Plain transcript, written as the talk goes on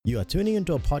You are tuning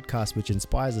into a podcast which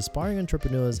inspires aspiring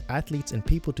entrepreneurs, athletes, and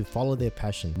people to follow their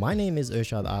passion. My name is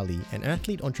Irshad Ali, an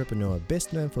athlete entrepreneur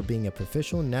best known for being a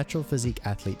professional natural physique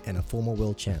athlete and a former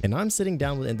world champ. And I'm sitting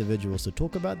down with individuals to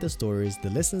talk about their stories, the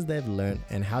lessons they've learned,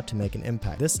 and how to make an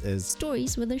impact. This is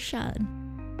Stories with Irshad.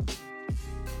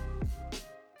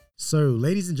 So,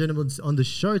 ladies and gentlemen, on the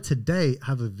show today, I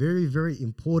have a very, very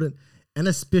important and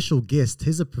a special guest.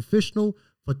 He's a professional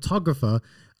photographer.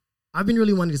 I've been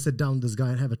really wanting to sit down with this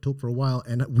guy and have a talk for a while,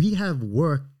 and we have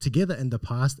worked together in the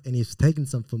past, and he's taken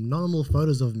some phenomenal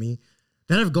photos of me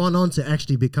that have gone on to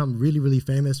actually become really, really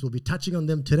famous. We'll be touching on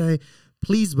them today.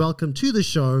 Please welcome to the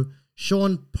show,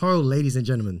 Shaun, ladies and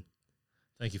gentlemen.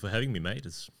 Thank you for having me, mate.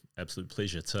 It's an absolute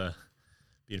pleasure to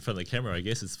be in front of the camera. I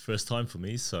guess it's the first time for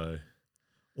me, so...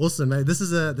 Awesome, mate. This is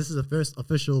the first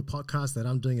official podcast that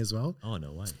I'm doing as well. Oh,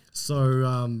 no way.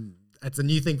 So, it's a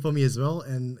new thing for me as well.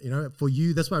 And, you know, for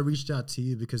you, that's why I reached out to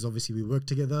you, because obviously we work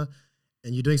together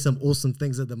and you're doing some awesome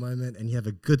things at the moment and you have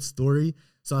a good story.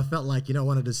 So I felt like, I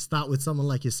wanted to start with someone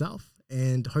like yourself,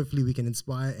 and hopefully we can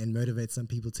inspire and motivate some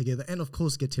people together. And of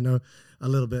course, get to know a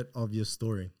little bit of your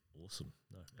story. Awesome.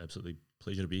 No, absolutely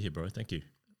pleasure to be here, bro. Thank you.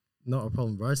 Not a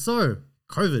problem, bro. So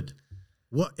COVID,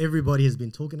 what everybody has been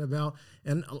talking about,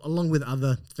 and along with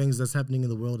other things that's happening in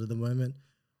the world at the moment.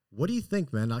 What do you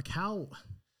think, man?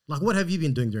 What have you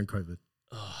been doing during COVID?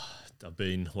 I've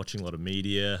been watching a lot of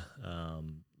media,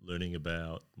 learning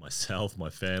about myself, my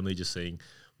family, just seeing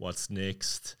what's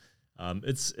next.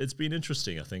 It's been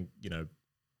interesting. I think,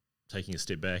 taking a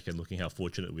step back and looking how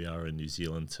fortunate we are in New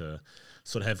Zealand to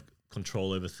sort of have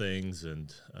control over things.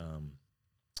 And,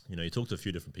 you talk to a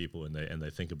few different people and they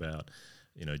think about,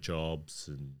 jobs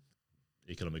and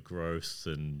economic growth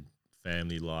and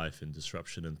family life and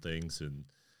disruption and things. And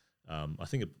I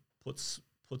think it puts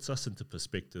us into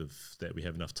perspective that we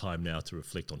have enough time now to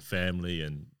reflect on family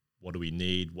and what do we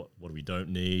need, what we don't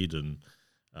need. And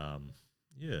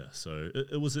so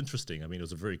it was interesting. I mean, it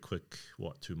was a very quick,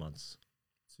 2 months?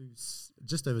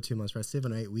 Just over 2 months, right?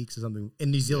 7 or 8 weeks or something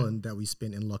in New Zealand that we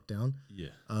spent in lockdown. Yeah.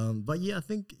 I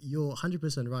think you're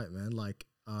 100% right, man.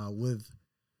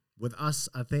 With us,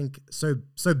 I think so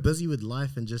busy with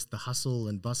life and just the hustle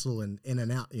and bustle and in and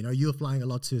out. You were flying a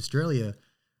lot to Australia.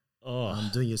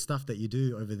 Doing your stuff that you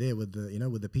do over there with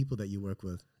the people that you work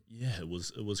with. Yeah, it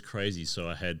was crazy. So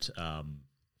I had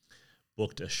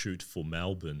booked a shoot for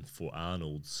Melbourne for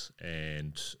Arnold's,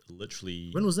 and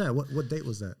literally... When was that? What date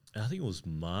was that? I think it was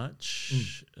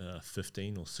March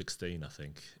 15 or 16, I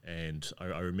think. And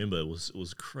I remember it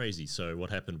was crazy. So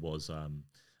what happened was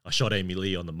I shot Amy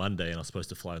Lee on the Monday, and I was supposed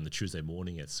to fly on the Tuesday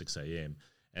morning at 6 a.m.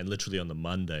 And literally on the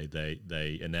Monday,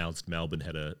 they announced Melbourne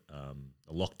had a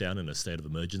lockdown and a state of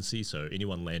emergency. So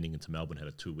anyone landing into Melbourne had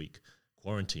a 2-week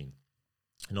quarantine.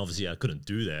 And obviously I couldn't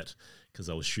do that because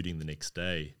I was shooting the next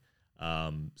day.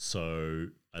 So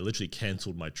I literally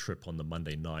cancelled my trip on the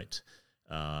Monday night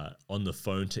on the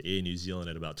phone to Air New Zealand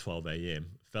at about 12 a.m.,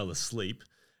 fell asleep,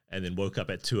 and then woke up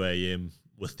at 2 a.m.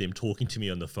 with them talking to me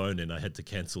on the phone, and I had to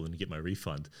cancel and get my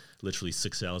refund literally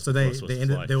 6 hours. So they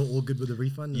were all good with the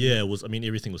refund? Yeah, it was. I mean,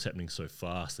 everything was happening so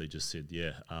fast. They just said,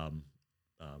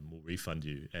 we'll refund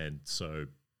you. And so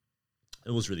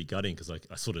it was really gutting because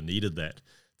I sort of needed that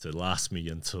to last me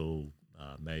until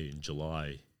May and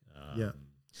July.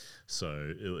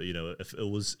 So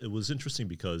it was interesting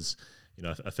because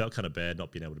I felt kind of bad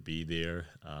not being able to be there.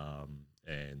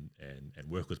 And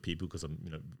work with people because I'm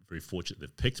very fortunate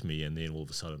they've picked me, and then all of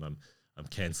a sudden I'm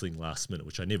cancelling last minute,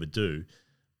 which I never do.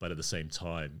 But at the same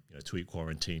time, 2-week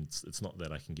quarantine, it's not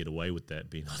that I can get away with that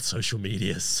being on social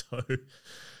media. So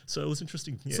it was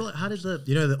interesting. Yeah. So how did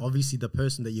obviously the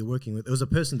person that you're working with, it was a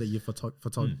person that you're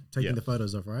taking the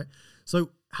photos of, right?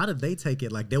 So how did they take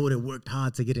it? Like they would have worked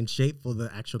hard to get in shape for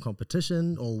the actual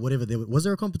competition or whatever. Was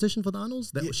there a competition for the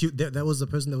Arnold's? That was the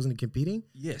person that was going to be competing?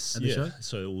 Yes. At the show?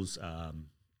 So it was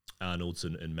Arnold's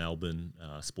in Melbourne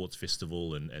Sports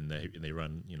Festival, and they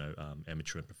run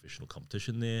amateur and professional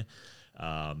competition there.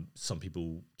 Some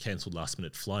people cancelled last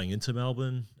minute flying into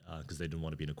Melbourne because they didn't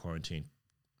want to be in a quarantine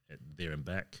there and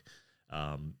back.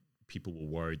 People were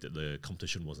worried that the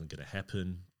competition wasn't going to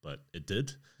happen, but it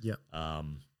did. Yeah.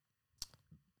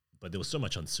 But there was so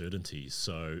much uncertainty.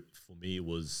 So for me, it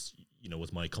was,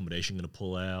 was my accommodation going to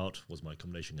pull out? Was my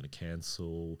accommodation going to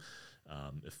cancel?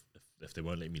 If they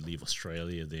won't let me leave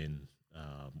Australia, then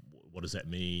what does that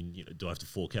mean? Do I have to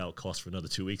fork out costs for another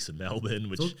 2 weeks in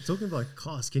Melbourne? Talking about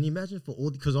costs, can you imagine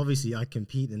because obviously I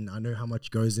compete and I know how much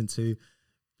goes into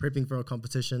prepping for a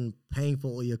competition, paying for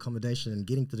all your accommodation and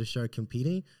getting to the show,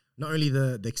 competing. Not only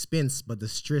the expense, but the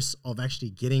stress of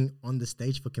actually getting on the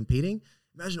stage for competing.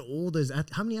 Imagine all those.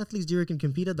 How many athletes do you reckon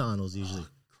compete at the Arnold's usually?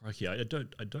 crikey, I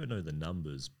don't know the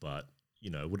numbers, but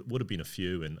would have been a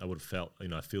few, and I would have felt,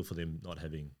 I feel for them not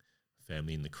having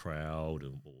family in the crowd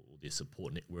or their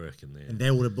support network, and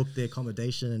they would have booked their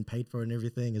accommodation and paid for it and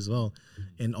everything as well.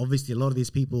 And obviously, a lot of these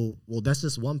people, well, that's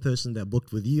just one person that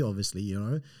booked with you, obviously,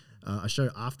 a show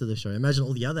after the show. Imagine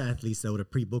all the other athletes that would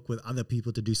have pre-booked with other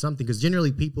people to do something, because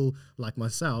generally people like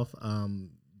myself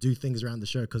do things around the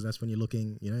show because that's when you're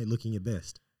looking your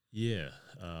best. Yeah,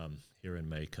 hair and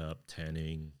makeup,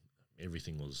 tanning,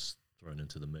 everything was thrown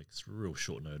into the mix. Real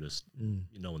short notice.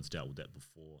 No one's dealt with that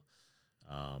before.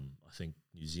 I think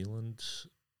New Zealand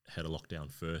had a lockdown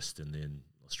first, and then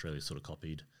Australia sort of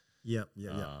copied. Yeah,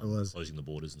 it was closing the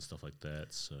borders and stuff like that.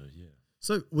 So yeah.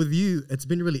 So with you, it's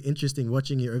been really interesting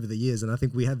watching you over the years, and I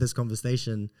think we had this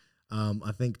conversation.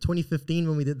 I think 2015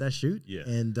 when we did that shoot. Yeah.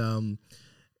 And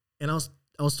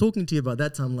I was talking to you about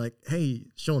that time, like, hey,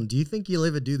 Shaun, do you think you'll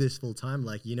ever do this full time?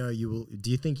 Like, do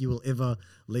you think you will ever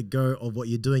let go of what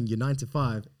you're doing, your 9 to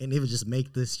 5, and ever just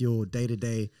make this your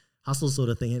day-to-day hustle sort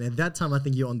of thing? And at that time, I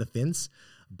think you're on the fence.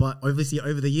 But obviously,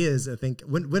 over the years, I think,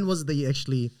 when was it that you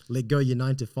actually let go your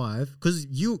 9 to 5? Because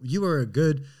you were a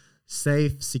good,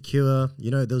 safe, secure,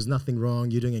 there was nothing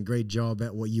wrong. You're doing a great job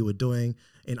at what you were doing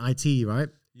in IT, right?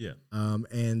 Yeah.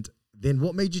 And then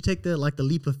what made you take the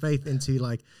leap of faith into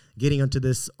like getting into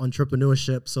this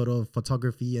entrepreneurship sort of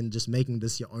photography and just making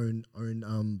this your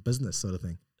own business sort of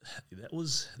thing? That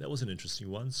was an interesting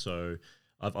one. So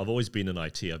I've always been in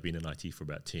IT. I've been in IT for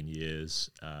about 10 years,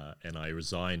 and I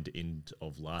resigned end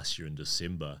of last year in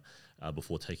December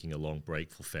before taking a long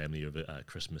break for family over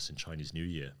Christmas and Chinese New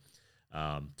Year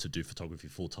to do photography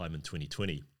full time in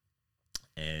 2020.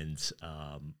 And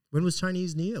when was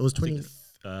Chinese New Year? It was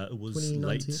it was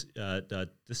late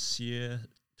this year.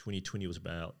 2020 was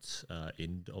about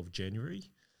end of January.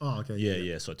 Oh, okay.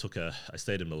 Yeah. So I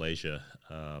stayed in Malaysia,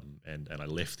 and I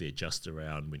left there just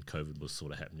around when COVID was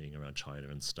sort of happening around China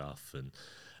and stuff. And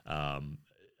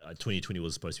 2020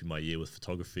 was supposed to be my year with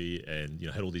photography, and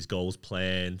had all these goals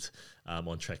planned,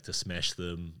 on track to smash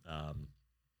them.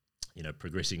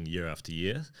 Progressing year after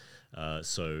year.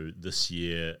 So this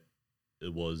year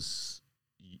it was,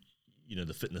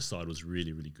 the fitness side was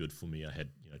really, really good for me. I had,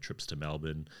 trips to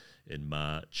Melbourne in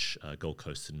March, Gold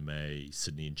Coast in May,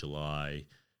 Sydney in July,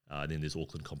 and then there's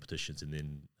Auckland competitions, and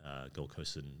then Gold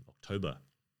Coast in October.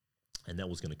 And that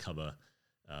was going to cover,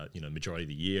 majority of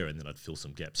the year, and then I'd fill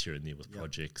some gaps here and there with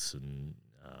projects and,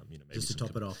 maybe just to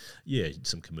top it off. Yeah,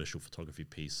 some commercial photography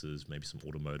pieces, maybe some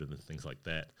automotive and things like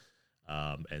that.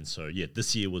 And so,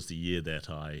 this year was the year that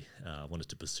I wanted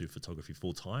to pursue photography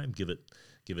full time, give it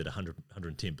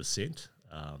 110%.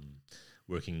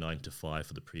 Working 9 to 5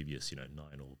 for the previous, 9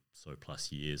 or so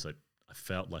plus years, I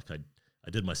felt like I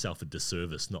did myself a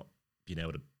disservice not being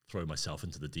able to throw myself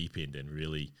into the deep end and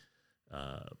really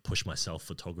push myself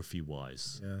photography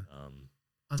wise. Yeah.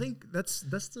 I think that's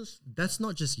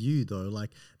not just you though.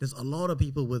 Like, there's a lot of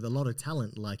people with a lot of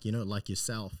talent, like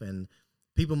yourself, and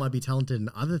people might be talented in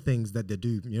other things that they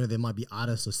do. There might be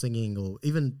artists or singing, or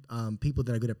even people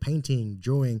that are good at painting,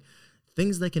 drawing,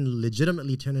 things they can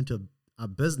legitimately turn into a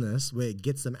business where it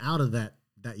gets them out of that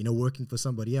working for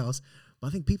somebody else. But I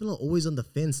think people are always on the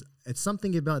fence. It's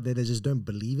something about that they just don't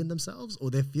believe in themselves, or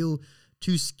they feel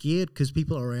too scared because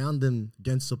people around them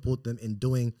don't support them in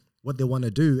doing what they want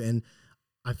to do. And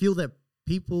I feel that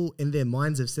people in their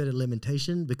minds have set a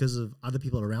limitation because of other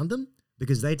people around them,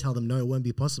 because they tell them, no, it won't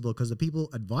be possible, because the people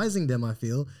advising them, I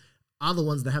feel, are the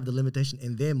ones that have the limitation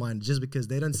in their mind, just because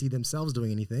they don't see themselves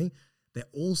doing anything. They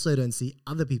also don't see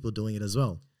other people doing it as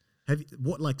well.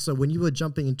 So when you were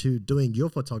jumping into doing your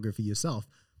photography yourself,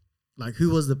 like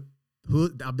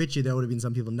I bet you there would have been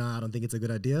some people, nah, I don't think it's a good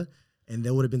idea. And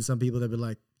there would have been some people that would be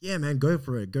like, yeah, man, go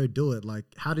for it, go do it. Like,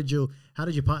 how did your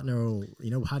partner, or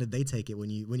how did they take it when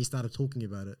you started talking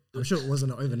about it? I'm sure it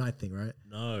wasn't an overnight thing, right?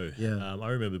 No. Yeah. I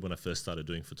remember when I first started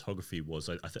doing photography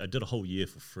I did a whole year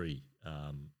for free,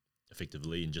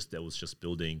 effectively, and that was just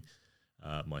building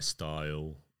my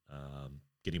style,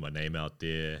 getting my name out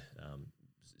there,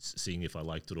 seeing if I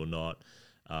liked it or not.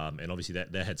 And obviously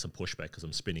that had some pushback because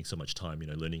I'm spending so much time,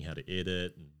 learning how to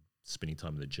edit and spending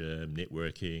time in the gym,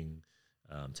 networking,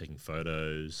 taking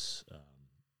photos,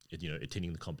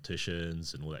 attending the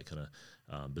competitions and all that kind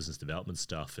of business development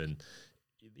stuff. And,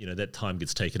 that time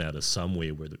gets taken out of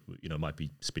somewhere where, might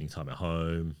be spending time at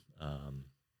home,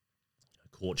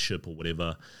 courtship or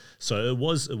whatever. So it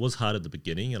was hard at the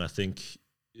beginning. And I think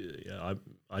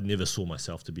I never saw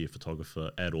myself to be a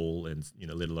photographer at all, and,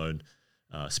 let alone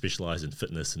specialize in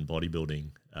fitness and bodybuilding.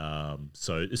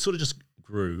 So it sort of just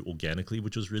grew organically,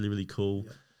 which was really, really cool.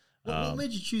 What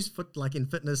made you choose like in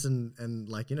fitness and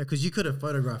like, you know, because you could have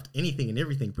photographed anything and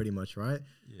everything pretty much, right?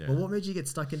 Yeah. But what made you get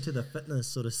stuck into the fitness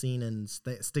sort of scene and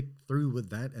stick through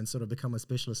with that and sort of become a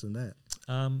specialist in that?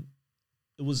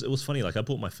 It was funny. Like I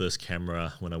bought my first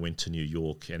camera when I went to New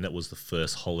York, and that was the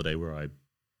first holiday where I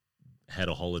had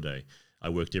a holiday. I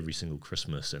worked every single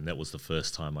Christmas, and that was the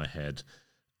first time I had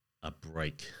a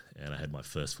break, and I had my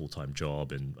first full-time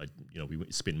job, and we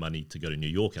spent money to go to New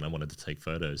York, and I wanted to take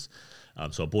photos.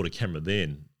 So I bought a camera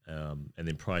then, and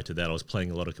then prior to that, I was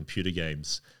playing a lot of computer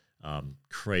games,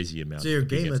 crazy amounts. So you're a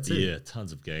gamer too? Yeah,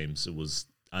 tons of games. It was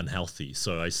unhealthy.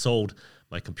 So I sold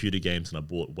my computer games, and I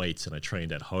bought weights, and I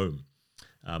trained at home.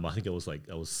 I think I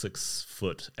was 6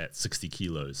 foot at 60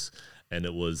 kilos, and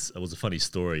it was a funny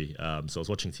story. So I was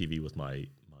watching TV with my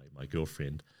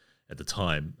girlfriend at the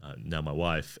time, now my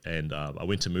wife, and I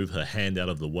went to move her hand out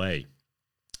of the way,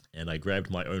 and I grabbed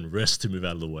my own wrist to move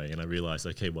out of the way, and I realized,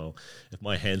 okay, well, if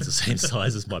my hand's the same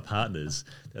size as my partner's,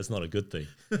 that's not a good thing.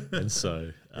 And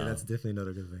so yeah, that's definitely not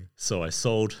a good thing. So I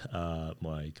sold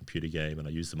my computer game, and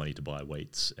I used the money to buy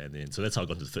weights, and then so that's how I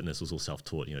got into fitness. It was all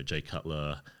self-taught, Jay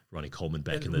Cutler, Ronnie Coleman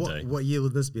back in the day. What year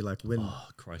would this be? Like when? Oh,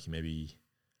 crikey, maybe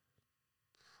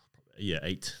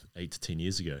 8 to 10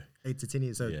 years ago. 8 to 10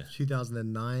 years, so Yeah.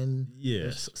 2009?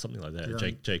 Yeah, something like that.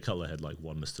 Yeah. Jay Cutler had like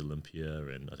one Mr. Olympia,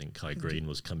 and I think Kai Green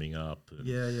was coming up. And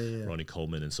Yeah. Ronnie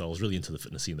Coleman, and so I was really into the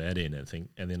fitness scene that end.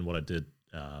 And then what I did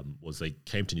was they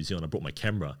came to New Zealand. I brought my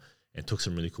camera and took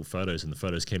some really cool photos, and the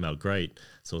photos came out great.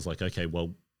 So I was like, okay,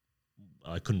 well,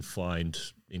 I couldn't find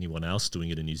anyone else doing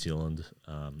it in New Zealand.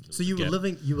 So you were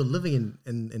living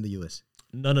in the US?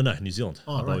 No, New Zealand.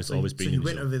 Oh, I've right. always been in you New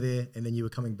went Zealand. over there, and then you were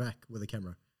coming back with a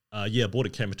camera. Yeah, I bought a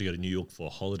camera to go to New York for a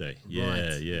holiday. Yeah, Right,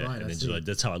 and I then see. so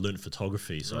that's how I learned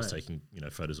photography. So I was Right. taking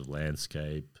photos of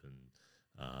landscape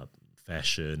and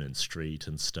fashion and street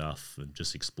and stuff, and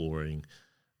just exploring.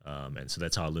 And so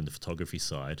that's how I learned the photography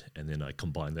side. And then I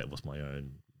combined that with my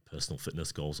own personal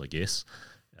fitness goals, I guess.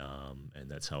 And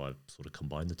that's how I sort of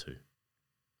combined the two.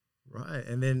 Right,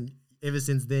 and then ever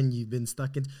since then you've been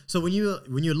stuck in. So when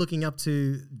you're looking up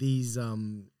to these,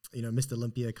 Mr.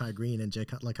 Olympia, Kai Green, and Jay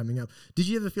Cutler coming up, did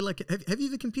you ever feel like have you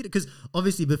ever competed? Because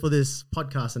obviously before this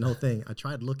podcast and the whole thing, I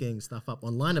tried looking stuff up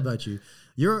online about you.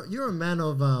 You're a man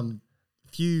of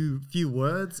few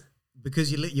words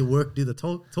because you let your work do the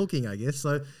talking, I guess.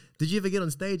 So did you ever get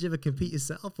on stage, ever compete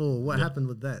yourself, or what happened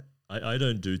with that? I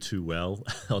don't do too well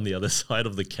on the other side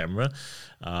of the camera.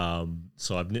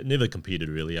 So I've never competed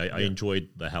really. I enjoyed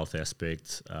the health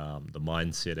aspect, the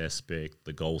mindset aspect,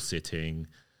 the goal setting,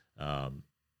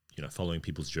 following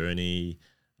people's journey,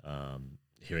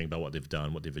 hearing about what they've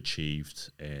done, what they've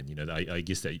achieved. And, I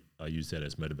guess that I use that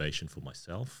as motivation for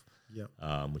myself,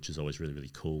 which is always really,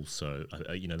 really cool. So,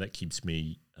 that keeps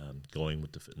me going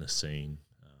with the fitness scene.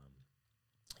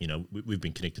 We've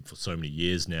been connected for so many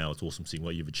years now. It's awesome seeing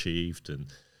what you've achieved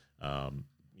and,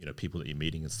 people that you're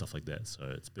meeting and stuff like that. So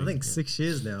it's been, I think 6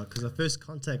 years now, because I first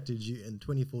contacted you in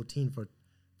 2014 for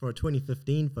a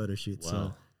 2015 photo shoot.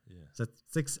 Wow. So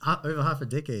over half a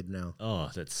decade now. Oh,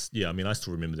 I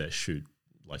still remember that shoot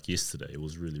like yesterday. It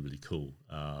was really, really cool.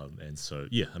 And so,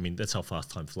 that's how fast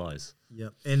time flies. Yeah.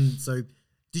 And so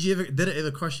did it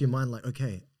ever cross your mind like,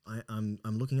 okay, I'm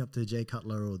looking up to Jay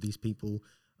Cutler or these people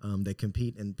that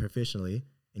compete and professionally,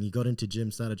 and you got into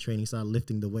gym, started training, started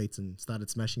lifting the weights, and started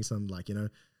smashing some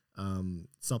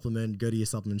supplement, go to your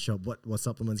supplement shop, what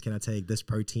supplements can I take, this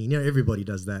protein, everybody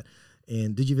does that.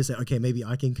 And did you ever say, okay, maybe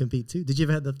I can compete too? Did you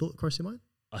ever have that thought cross your mind?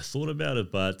 I thought about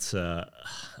it, but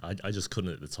I just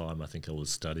couldn't at the time. I think I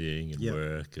was studying and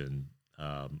work, and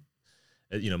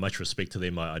much respect to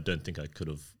them. I don't think I could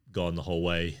have gone the whole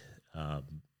way.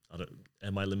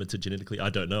 Am I limited genetically?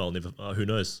 I don't know. I'll never. Who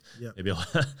knows? Yep. Maybe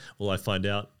will I find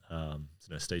out?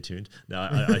 Stay tuned. No,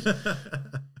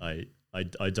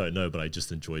 I don't know, but I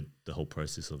just enjoyed the whole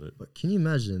process of it. But can you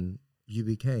imagine you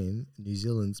became New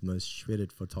Zealand's most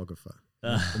shredded photographer?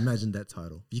 Imagine that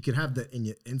title. You could have that in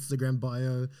your Instagram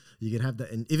bio. You could have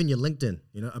that in even your LinkedIn.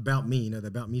 About me. The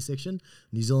About Me section.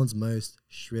 New Zealand's most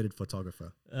shredded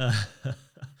photographer.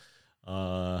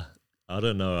 I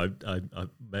don't know.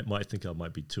 I might think I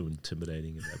might be too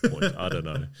intimidating at that point. I don't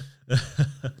know.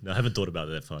 No, I haven't thought about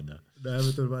it that far. No, I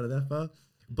haven't thought about it that far.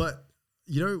 But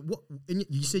what?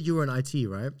 You said you were in IT,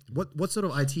 right? What sort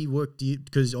of IT work do you?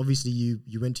 Because obviously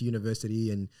you went to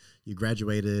university and you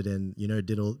graduated and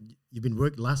did all. You've been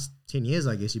last 10 years,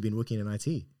 I guess. You've been working in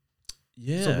IT.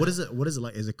 Yeah. So what is it? What is it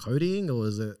like? Is it coding or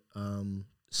is it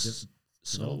So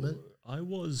development? I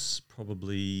was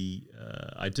probably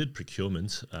I did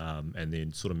procurement, and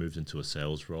then sort of moved into a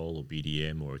sales role or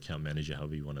BDM or account manager,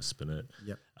 however you want to spin it.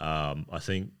 Yep. I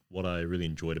think what I really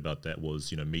enjoyed about that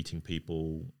was meeting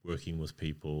people, working with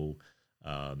people,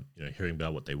 hearing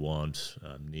about what they want,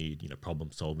 need,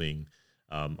 problem solving.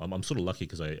 I'm sort of lucky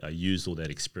because I used all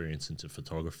that experience into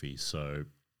photography, so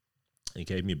it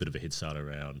gave me a bit of a head start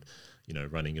around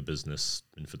running a business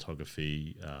in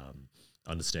photography,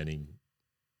 understanding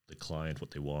the client,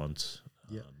 what they want,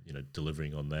 Yeah.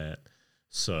 delivering on that.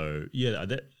 So yeah,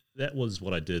 that was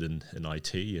what I did in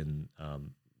IT, and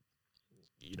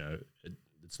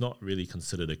it's not really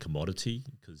considered a commodity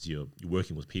because you're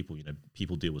working with people.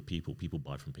 People deal with people. People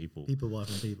buy from people. People buy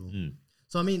from people. Mm.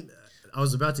 So I mean, I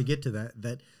was about to get to that.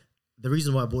 That the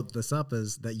reason why I brought this up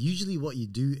is that usually what you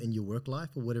do in your work life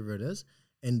or whatever it is,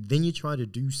 and then you try to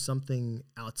do something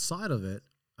outside of it,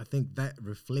 I think that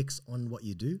reflects on what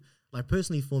you do. Like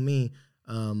personally for me,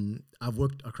 I've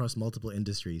worked across multiple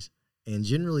industries, and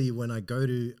generally when I go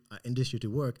to an industry to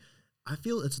work, I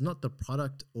feel it's not the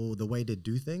product or the way they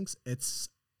do things. It's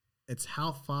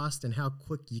how fast and how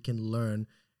quick you can learn,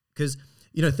 because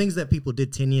things that people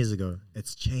did 10 years ago,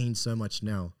 it's changed so much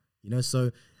now.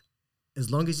 So as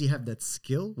long as you have that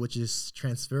skill, which is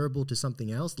transferable to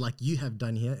something else, like you have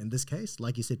done here in this case,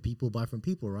 like you said, people buy from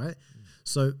people, right?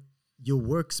 So your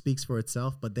work speaks for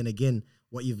itself, but then again,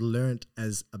 what you've learned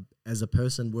as a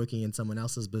person working in someone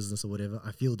else's business or whatever,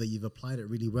 I feel that you've applied it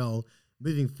really well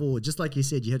moving forward. Just like you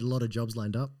said, you had a lot of jobs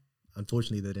lined up.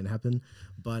 Unfortunately, that didn't happen,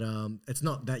 but it's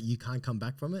not that you can't come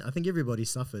back from it. I think everybody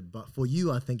suffered, but for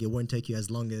you, I think it won't take you as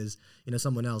long as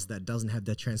someone else that doesn't have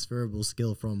that transferable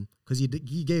skill from, because you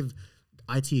gave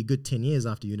IT a good 10 years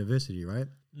after university, right?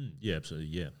 Yeah,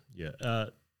 absolutely. Yeah.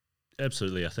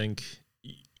 Absolutely. I think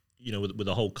with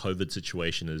the whole COVID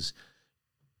situation is,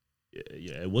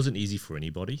 it wasn't easy for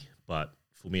anybody, but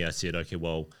for me, I said, okay,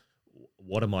 well,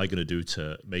 what am I going to do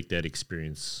to make that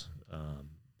experience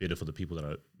better for the people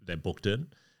that booked in?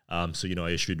 So I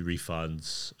issued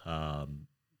refunds,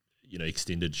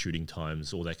 extended shooting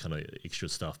times, all that kind of extra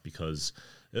stuff, because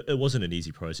it wasn't an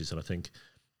easy process. And I think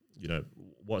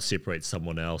what separates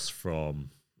someone else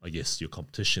from, I guess, your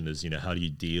competition is how do you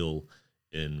deal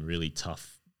in really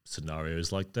tough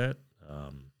scenarios like that.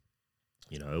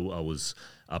 I was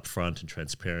upfront and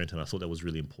transparent, and I thought that was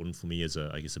really important for me as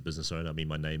a business owner. I mean,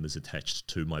 my name is attached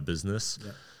to my business.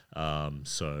 Yep.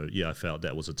 So yeah, I felt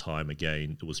that was a time,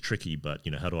 again, it was tricky, but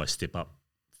how do I step up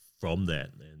from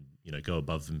that and go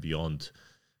above and beyond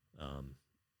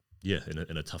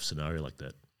in a tough scenario like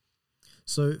that.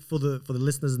 So for the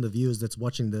listeners and the viewers that's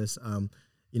watching this,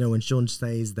 when Shaun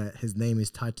says that his name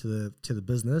is tied to the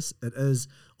business, it is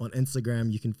on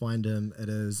Instagram. You can find him. It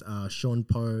is Shaun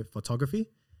Po Photography,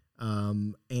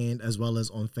 and as well as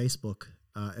on Facebook,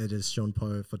 it is Shaun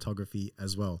Po Photography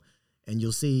as well. And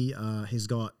you'll see he's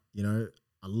got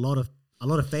a lot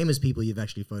of famous people you've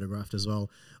actually photographed as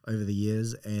well over the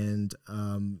years, and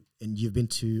you've been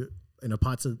to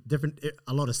parts of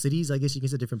a lot of cities, I guess you can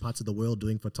say, different parts of the world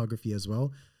doing photography as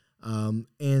well,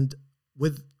 and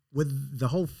with the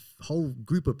whole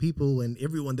group of people and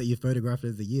everyone that you photographed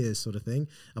over the years, sort of thing,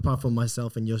 apart from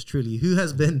myself and yours truly, who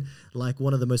has been like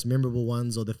one of the most memorable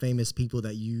ones or the famous people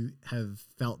that you have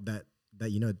felt that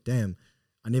damn,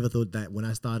 I never thought that when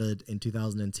I started in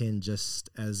 2010, just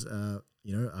as a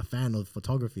fan of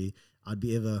photography, I'd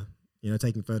be ever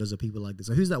taking photos of people like this.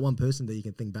 So who's that one person that you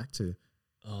can think back to?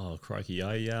 Oh, crikey.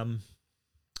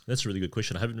 That's a really good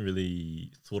question. I haven't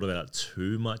really thought about it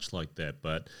too much like that,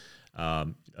 but a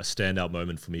standout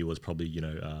moment for me was probably,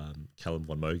 Callum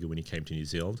Von Moger when he came to New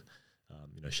Zealand.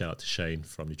 Shout out to Shane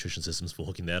from Nutrition Systems for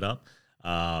hooking that up.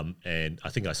 And I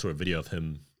think I saw a video of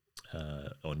him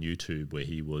on YouTube where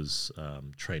he was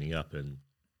training up, and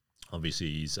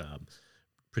obviously he's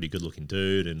pretty good looking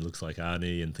dude and looks like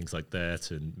Arnie and things like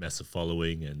that, and massive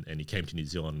following, and he came to New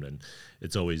Zealand, and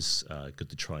it's always good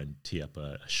to try and tee up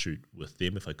a shoot with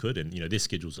them if I could. And their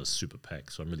schedules are super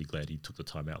packed, so I'm really glad he took the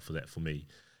time out for that for me.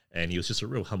 And he was just a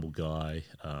real humble guy,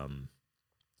 and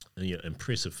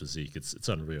impressive physique. It's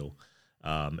unreal.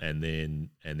 And then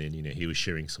he was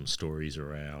sharing some stories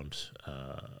around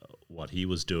what he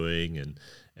was doing,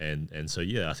 and so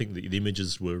yeah, I think the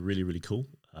images were really, really cool.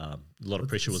 A lot of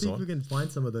pressure was on. See if we can find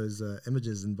some of those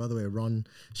images. And by the way, Ron,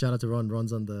 shout out to Ron.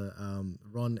 Ron's on the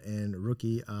Ron and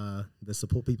Rookie, the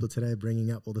support people today,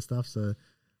 bringing up all the stuff. So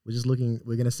we're just looking.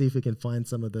 We're gonna see if we can find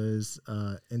some of those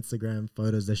Instagram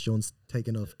photos that Shaun's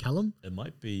taken of Callum. It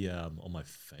might be on my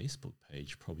Facebook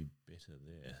page. Probably better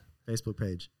there. Facebook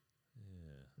page.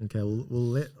 Okay, we'll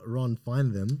let Ron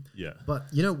find them. Yeah. But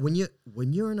when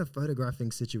you're in a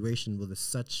photographing situation with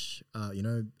such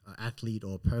athlete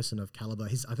or person of caliber,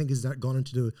 I think he's gone on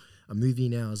to do a movie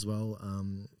now as well.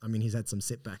 I mean, he's had some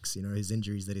setbacks, his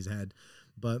injuries that he's had,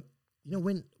 but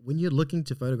when you're looking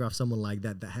to photograph someone like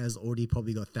that has already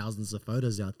probably got thousands of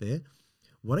photos out there,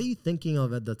 what are you thinking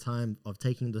of at the time of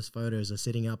taking those photos or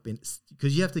setting up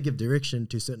because you have to give direction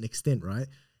to a certain extent, right?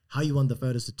 How you want the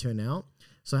photos to turn out.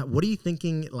 So what are you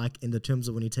thinking, like, in the terms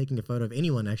of when you're taking a photo of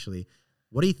anyone, actually,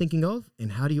 what are you thinking of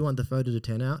and how do you want the photo to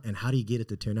turn out and how do you get it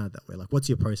to turn out that way? Like, what's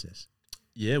your process?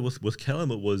 Yeah, with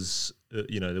Callum, it was,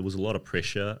 there was a lot of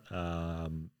pressure.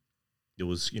 It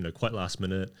was, quite last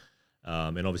minute.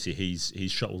 And obviously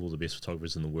he's shot with all the best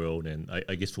photographers in the world. And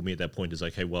I guess for me at that point is,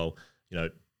 okay, well,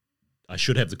 I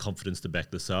should have the confidence to back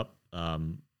this up.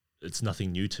 It's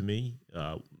nothing new to me.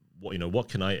 What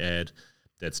can I add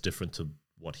that's different to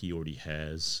what he already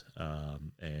has?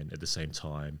 And at the same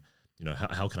time,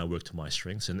 how can I work to my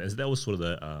strengths? And that was sort of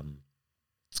the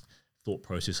thought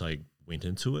process I went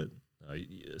into it.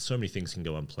 So many things can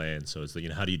go unplanned. So it's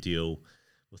how do you deal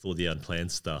with all the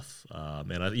unplanned stuff?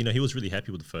 And he was really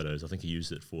happy with the photos. I think he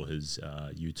used it for his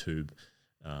YouTube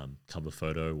cover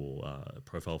photo or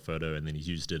profile photo, and then he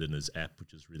used it in his app,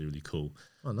 which is really, really cool.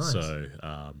 Oh, nice. So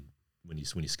when you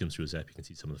skim through his app, you can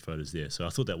see some of the photos there. So I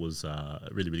thought that was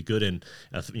really, really good. And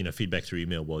feedback through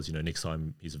email was, next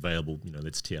time he's available,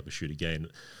 let's tee up a shoot again.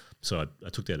 So I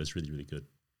took that as really, really good.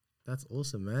 That's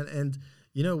awesome, man. And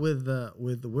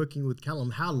with working with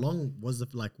Callum, how long was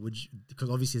it? Like, because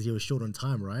obviously he was short on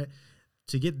time, right?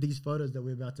 To get these photos that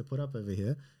we're about to put up over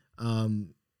here,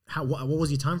 what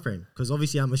was your time frame? Because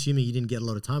obviously I'm assuming you didn't get a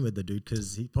lot of time with the dude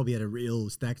because he probably had a real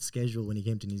stacked schedule when he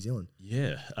came to New Zealand.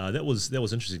 Yeah, that was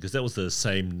interesting because that was the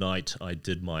same night I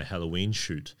did my Halloween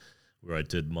shoot where I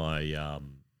did my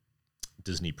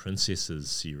Disney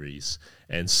Princesses series.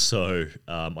 And so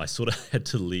I sort of had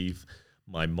to leave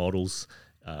my models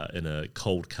in a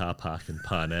cold car park in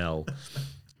Parnell,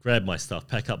 grab my stuff,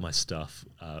 pack up my stuff,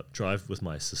 drive with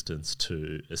my assistant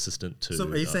to. So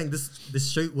are you saying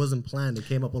this shoot wasn't planned? It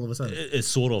came up all of a sudden. It's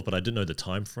sort of, but I didn't know the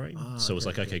time frame. So it was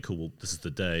like, okay, cool. Well, this is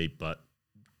the day, but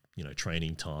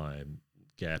training time,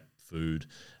 gap, food,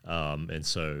 and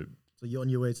so. So you're on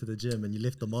your way to the gym and you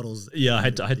left the models. Yeah, I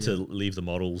had to leave the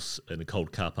models in a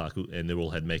cold car park, and they all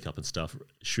had makeup and stuff.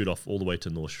 Shoot off all the way to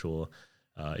North Shore,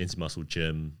 NC Muscle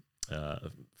Gym,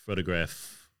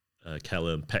 photograph.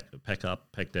 Callum, pack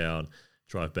up, pack down,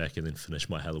 drive back, and then finish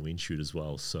my Halloween shoot as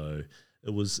well. So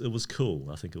it was cool.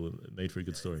 I think it made for a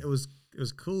good story. It was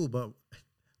cool, but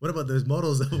what about those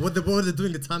models? what were they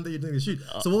doing the time that you're doing the shoot?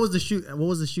 So what was the shoot? What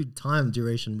was the shoot time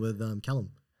duration with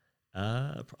Callum?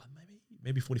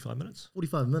 Maybe 45 minutes.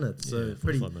 45 minutes. So yeah,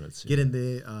 45 minutes. Get in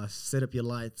there, set up your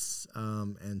lights,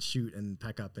 and shoot and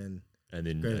pack up and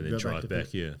then drive back.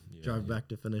 Drive back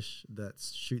to finish that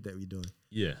shoot that we're doing.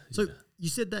 Yeah. So you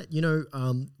said that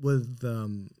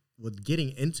with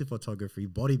getting into photography,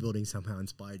 bodybuilding somehow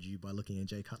inspired you by looking at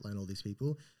Jay Cutler and all these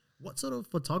people. What sort of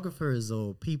photographers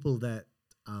or people that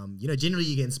generally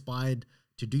you get inspired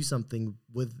to do something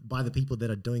by the people that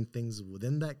are doing things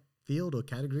within that field or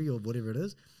category or whatever it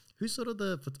is? Who's sort of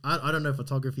I don't know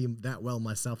photography that well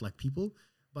myself, like people.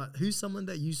 But who's someone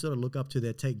that you sort of look up to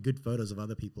that take good photos of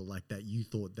other people like that you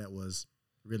thought that was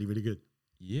really, really good?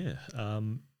 Yeah.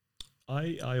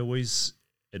 I always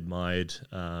admired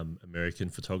American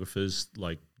photographers,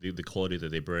 like the quality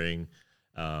that they bring,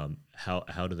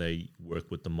 how do they work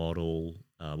with the model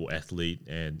or athlete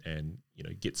and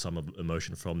get some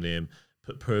emotion from them.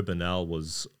 Per Bernal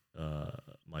was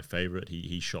my favorite.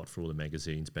 He shot for all the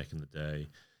magazines back in the day,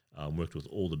 worked with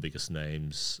all the biggest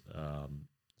names,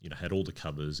 had all the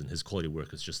covers, and his quality of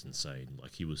work is just insane.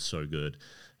 Like, he was so good.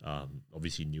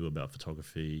 Obviously knew about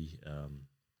photography.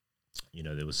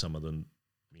 There was some of them,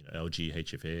 LG,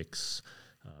 HFX,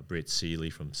 Brett Seeley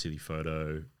from Seeley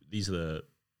Photo. These are the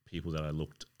people that I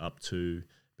looked up to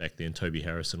back then. Toby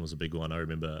Harrison was a big one. I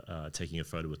remember taking a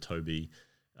photo with Toby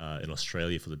in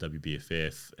Australia for the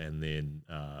WBFF, and then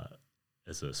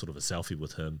as a sort of a selfie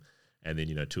with him. And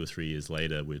then, 2 or 3 years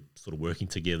later, we're sort of working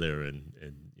together and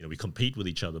we compete with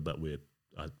each other, but we're,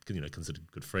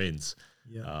 considered good friends.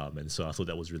 Yeah. And so I thought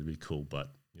that was really, really cool. But,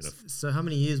 So how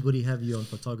many years would he have you on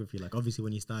photography? Like, obviously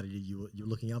when you started, you're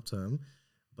looking up to him,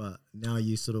 but now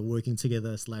you sort of working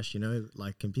together /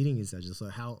 like competing with each other.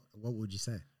 So what would you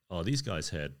say? Oh, these guys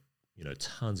had,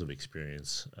 tons of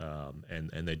experience,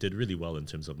 and they did really well in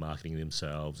terms of marketing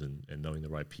themselves and knowing the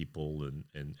right people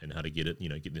and how to get it,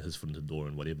 getting his foot in the door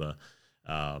and whatever.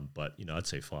 But, I'd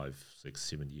say 5, 6,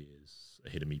 7 years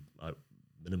ahead of me,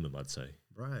 minimum, I'd say.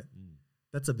 Right.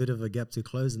 that's a bit of a gap to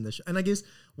close in this. And I guess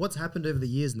what's happened over the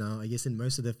years now, I guess in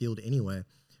most of the field anyway,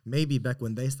 maybe back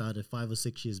when they started 5 or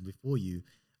 6 years before you,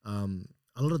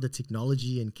 a lot of the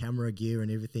technology and camera gear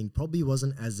and everything probably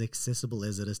wasn't as accessible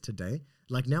as it is today.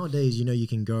 Like nowadays, you know, you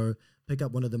can go pick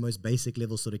up one of the most basic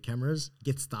level sort of cameras,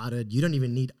 get started. You don't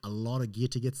even need a lot of gear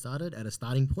to get started at a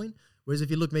starting point. Whereas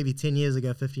if you look maybe 10 years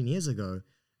ago, 15 years ago,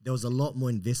 there was a lot more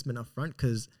investment up front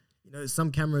because, you know,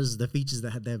 some cameras, the features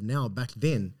that they have now back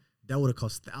then, that would have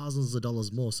cost thousands of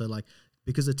dollars more. So like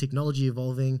because of technology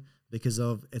evolving, because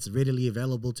of it's readily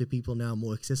available to people now,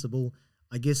 more accessible,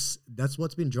 I guess that's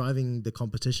what's been driving the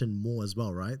competition more as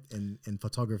well, right? In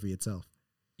photography itself.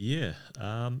 Yeah,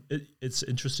 it's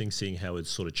interesting seeing how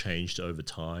it's sort of changed over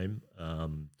time.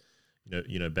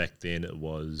 Back then it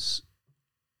was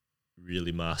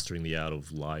really mastering the art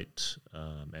of light,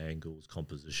 angles,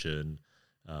 composition.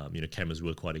 Cameras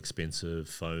were quite expensive.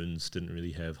 Phones didn't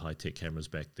really have high-tech cameras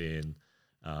back then,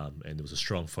 and there was a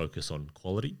strong focus on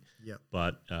quality. Yeah.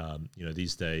 But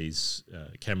these days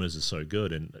cameras are so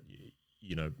good, and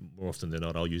more often than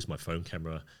not, I'll use my phone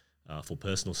camera for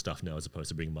personal stuff now, as opposed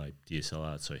to bringing my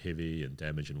DSLR. It's so heavy and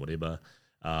damaged and whatever,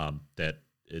 that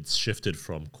it's shifted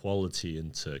from quality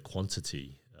into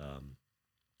quantity.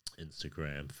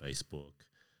 Instagram, Facebook,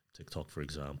 TikTok, for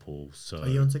example. So are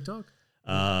you on TikTok?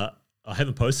 I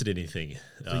haven't posted anything.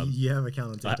 So you have an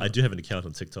account on TikTok? I do have an account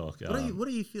on TikTok. What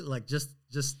do you feel like, just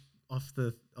off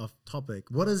topic,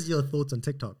 what is your thoughts on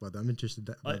TikTok, brother? I'm interested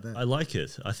about that. I like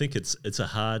it. I think it's a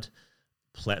hard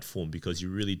platform because you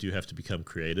really do have to become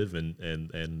creative,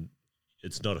 and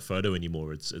it's not a photo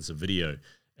anymore, it's a video.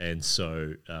 And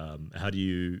so how do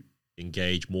you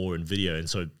engage more in video? And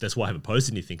so that's why I haven't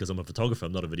posted anything, because I'm a photographer,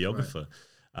 I'm not a videographer.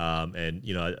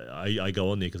 Right. I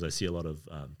go on there because I see a lot of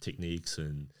techniques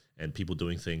and people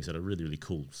doing things that are really, really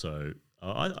cool. So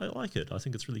I like it. I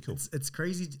think it's really cool. It's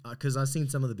crazy because I've seen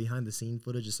some of the behind the scene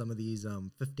footage of some of these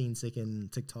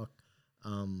 15-second TikTok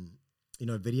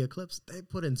video clips. They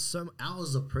put in some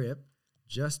hours of prep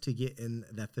just to get in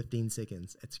that 15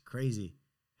 seconds. It's crazy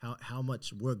how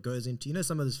much work goes into,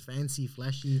 some of those fancy,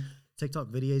 flashy TikTok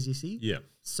videos you see. Yeah.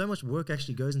 So much work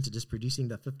actually goes into just producing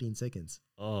that 15 seconds.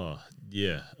 Oh,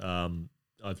 yeah.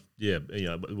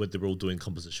 What they're all doing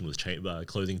composition with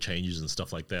clothing changes and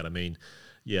stuff like that. I mean,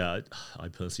 yeah, I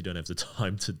personally don't have the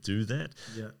time to do that.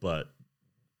 Yeah. But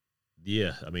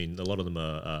yeah, I mean, a lot of them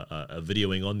are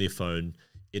videoing on their phone,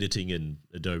 editing in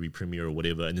Adobe Premiere or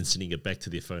whatever, and then sending it back to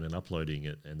their phone and uploading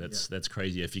it. And that's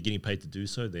crazy. If you're getting paid to do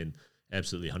so, then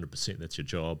absolutely 100% that's your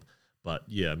job. But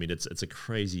yeah, I mean, it's a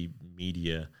crazy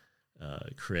media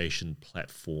creation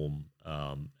platform,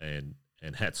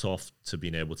 and hats off to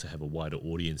being able to have a wider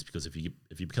audience, because if you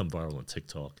become viral on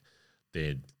TikTok,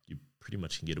 then you pretty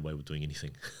much can get away with doing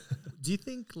anything. Do you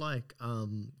think, like,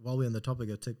 while we're on the topic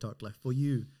of TikTok, like for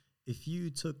you, if you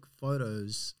took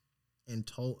photos and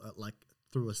told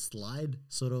through a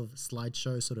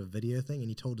slideshow sort of video thing, and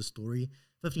you told a story,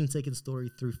 15-second story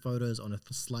through photos on a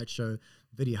slideshow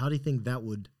video, how do you think that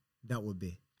would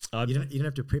be? You don't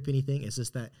have to prep anything. It's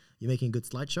just that you're making a good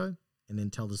slideshow and then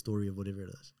tell the story of whatever it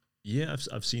is. Yeah,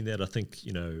 I've seen that. I think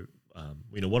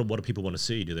what do people want to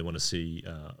see? Do they want to see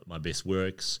my best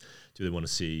works? Do they want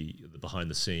to see the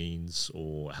behind the scenes,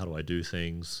 or how do I do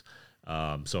things?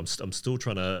 So I'm still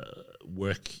trying to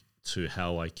work to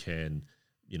how I can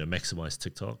maximize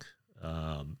TikTok.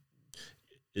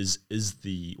 Is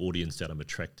the audience that I'm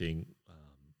attracting,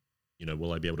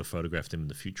 will I be able to photograph them in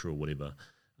the future or whatever?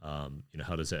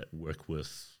 How does that work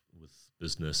with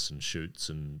business and shoots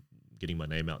and getting my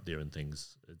name out there and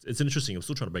things? It's interesting. I'm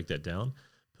still trying to break that down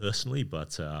personally,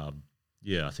 but I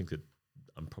think that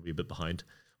I'm probably a bit behind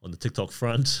on the TikTok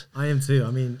front. I am too. I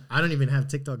mean, I don't even have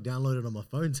TikTok downloaded on my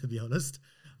phone, to be honest.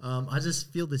 I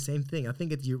just feel the same thing. I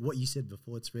think what you said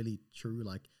before, it's really true.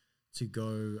 Like to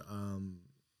go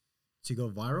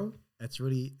viral, it's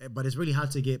really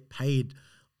hard to get paid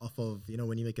off of,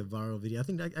 when you make a viral video. I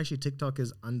think that actually TikTok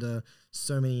is under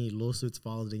so many lawsuits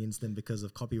filed against them because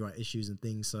of copyright issues and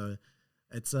things. So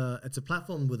it's a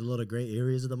platform with a lot of gray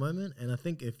areas at the moment. And I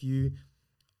think if you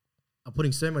are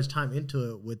putting so much time into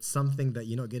it with something that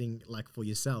you're not getting like for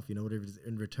yourself, whatever it is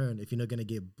in return, if you're not going to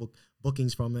get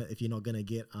bookings from it, if you're not going to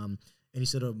get any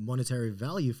sort of monetary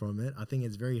value from it, I think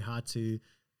it's very hard to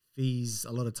fees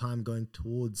a lot of time going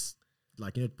towards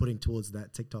putting towards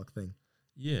that TikTok thing.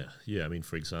 Yeah. I mean,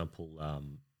 for example,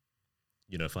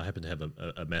 if I happen to have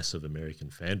a massive American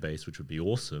fan base, which would be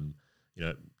awesome,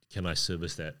 can I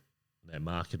service that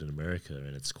market in America?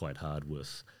 And it's quite hard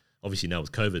with, obviously now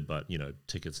with COVID, but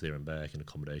tickets there and back and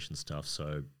accommodation stuff.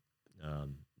 So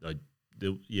I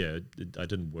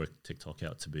didn't work TikTok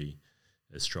out to be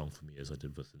as strong for me as I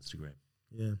did with Instagram.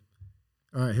 Yeah.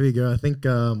 All right, here we go. I think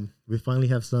we finally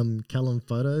have some Callum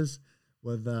photos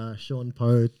with Shaun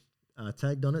Poe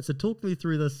tagged on it. So talk me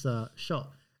through this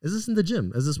shot. Is this in the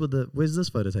gym? Is this with the? Where's this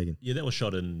photo taken? Yeah, that was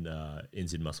shot in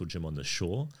NZ Muscle Gym on the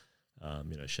shore.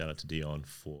 Shout out to Dion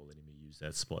for letting me use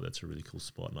that spot. That's a really cool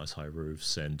spot, nice high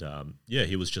roofs, and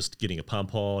he was just getting a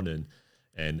pump on,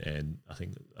 and I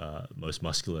think most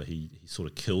muscular, he sort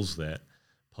of kills that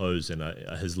pose, and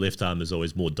his left arm is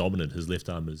always more dominant. His left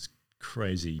arm is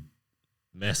crazy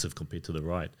massive compared to the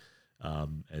right,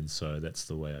 and so that's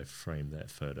the way I framed that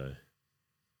photo.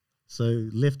 So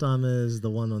left arm is the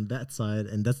one on that side,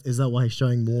 and is that why he's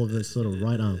showing more of the sort of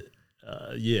right arm?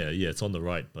 Yeah, it's on the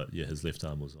right, but yeah, his left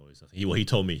arm was always. I think he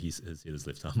told me his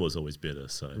left arm was always better.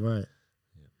 So right,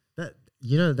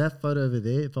 that photo over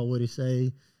there. If I were to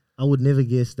say, I would never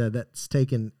guess that that's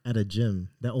taken at a gym.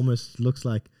 That almost looks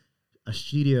like a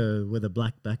studio with a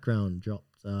black background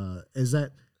dropped. Is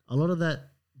that a lot of that?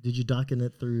 Did you darken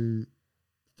it through?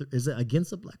 Is it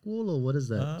against a black wall or what is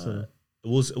that? Sort of?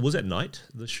 It was at night.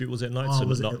 The shoot was at night,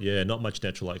 Oh, so not much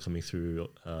natural light coming through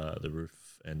the roof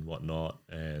and whatnot,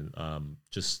 and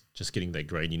just getting that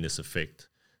graininess effect.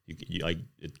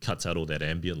 It cuts out all that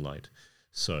ambient light,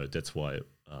 so that's why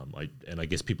I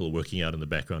guess people are working out in the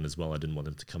background as well. I didn't want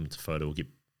them to come into photo or get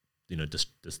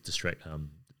distract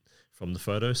from the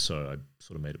photo, so I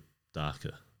sort of made it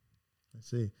darker. I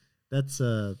see. That's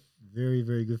a very,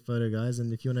 very good photo, guys.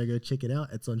 And if you want to go check it out,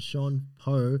 it's on Shaun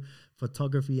Poe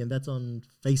Photography, and that's on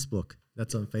Facebook.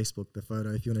 That's on Facebook, the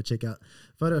photo, if you want to check out.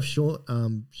 Photo of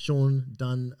Shaun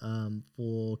done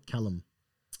for Callum.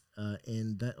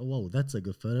 And that's a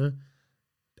good photo.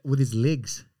 With his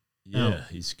legs. Yeah,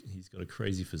 he's got a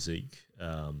crazy physique.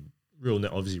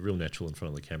 Obviously real natural in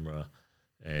front of the camera.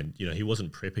 And, he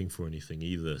wasn't prepping for anything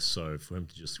either. So for him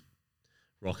to just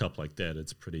rock up like that,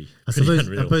 it's pretty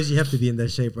unreal. I suppose you have to be in that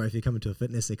shape, right? If you come into a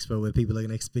fitness expo where people are going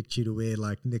to expect you to wear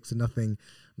like next to nothing,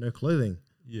 no clothing.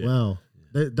 Yeah. Wow.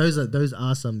 Yeah. Those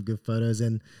are some good photos,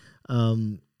 and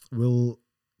we'll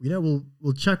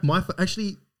check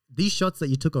actually these shots that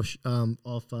you took of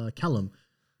Callum.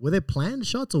 Were they planned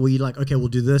shots, or were you like, okay, we'll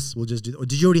do this, we'll just do, or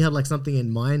did you already have like something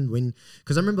in mind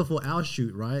because I remember for our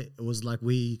shoot, right, it was like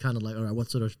we kind of like, all right,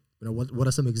 what sort of, what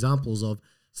are some examples of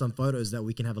some photos that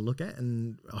we can have a look at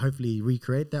and hopefully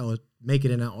recreate that or make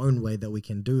it in our own way that we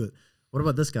can do it. What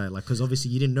about this guy? Like, because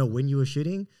obviously you didn't know when you were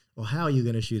shooting or how you're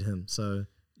going to shoot him. So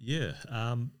yeah,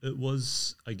 it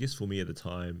was, I guess for me at the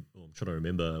time, I'm trying to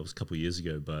remember, it was a couple of years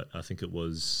ago, but I think it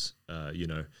was,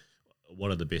 what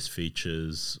are the best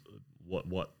features?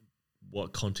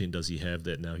 What content does he have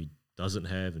that now he doesn't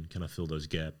have, and can I fill those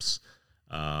gaps?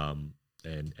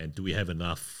 And do we have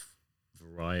enough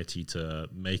variety to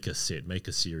make a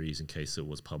series in case it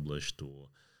was published or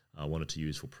I wanted to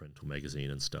use for print or magazine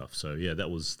and stuff. So yeah, that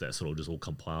sort of just all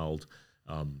compiled,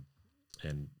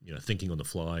 and thinking on the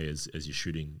fly as you're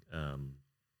shooting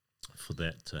for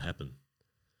that to happen.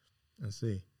 I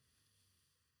see.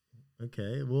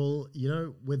 Okay, well,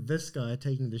 with this guy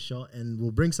taking the shot, and we'll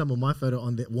bring some of my photo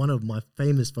on there, one of my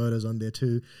famous photos on there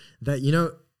too, that,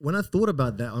 when I thought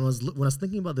about that, and when I was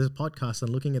thinking about this podcast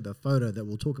and looking at the photo, that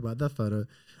we'll talk about that photo,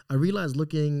 I realized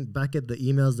looking back at the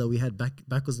emails that we had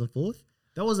backwards and forth,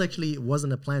 that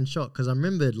wasn't a planned shot, because I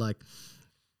remembered, like,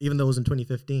 even though it was in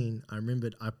 2015, I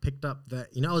remembered I picked up that,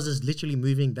 I was just literally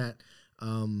moving that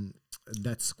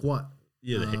squat.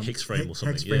 Yeah, the hex frame or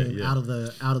something. Hex frame out of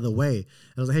the way. And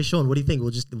I was like, hey, Shaun, what do you think?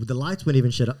 The lights weren't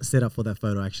even set up for that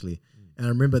photo, actually. And I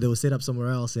remember they were set up somewhere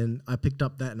else, and I picked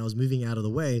up that and I was moving out of the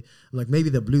way. I'm like,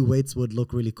 maybe the blue weights would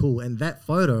look really cool. And that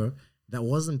photo that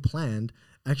wasn't planned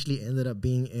actually ended up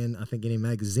being in a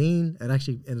magazine. It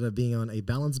actually ended up being on a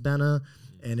Balance banner,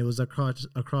 and it was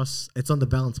across. It's on the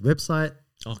Balance website.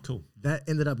 Oh, cool. That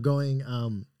ended up going.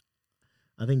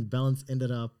 I think Balance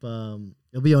ended up.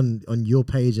 It'll be on your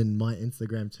page and my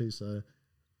Instagram too. So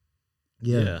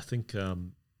yeah, I think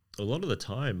a lot of the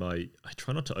time I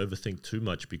try not to overthink too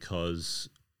much, because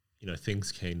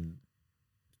things can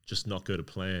just not go to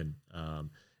plan.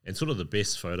 And sort of the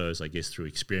best photos, I guess, through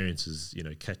experiences,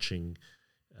 catching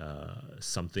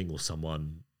something or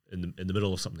someone in the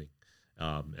middle of something.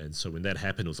 And so when that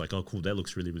happened, it was like, oh, cool, that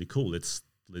looks really, really cool. Let's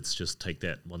just take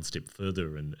that one step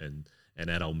further and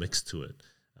add our mix to it.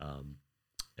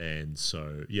 And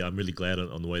so, yeah, I'm really glad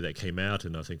on the way that came out.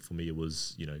 And I think for me, it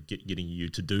was, getting you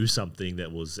to do something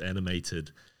that was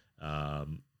animated,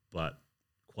 but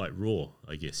quite raw,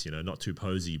 I guess, not too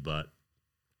posy, but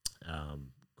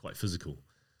quite physical.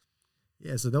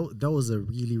 Yeah, so that was a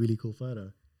really, really cool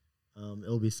photo.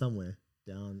 It'll be somewhere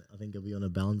down. I think it'll be on a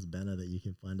Balance banner that you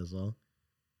can find as well.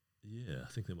 Yeah,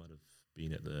 I think they might have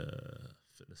been at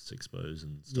the fitness expos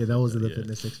and stuff. Yeah, that like was at the yeah.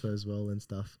 fitness expo as well and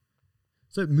stuff.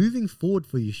 So moving forward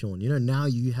for you, Shaun, now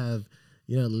you have,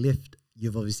 left,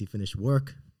 you've obviously finished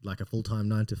work, like a full-time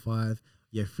 9 to 5,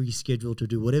 you have free schedule to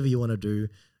do whatever you want to do.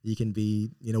 You can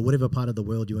be, whatever part of the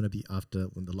world you want to be after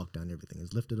when the lockdown, everything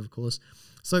is lifted, of course.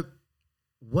 So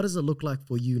what does it look like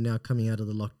for you now coming out of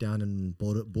the lockdown and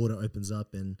border opens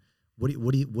up, and what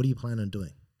do you plan on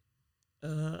doing?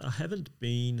 I haven't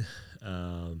been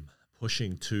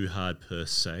pushing too hard per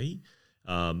se.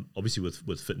 Obviously,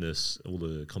 with fitness, all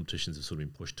the competitions have sort of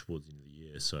been pushed towards the end of the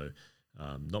year, so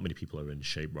not many people are in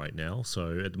shape right now.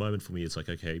 So at the moment, for me, it's like,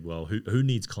 okay, well, who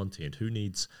needs content? Who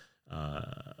needs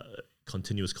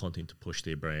continuous content to push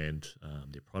their brand,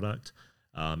 their product?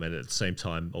 And at the same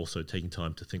time, also taking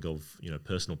time to think of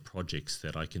personal projects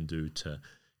that I can do to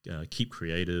keep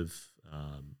creative,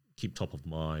 keep top of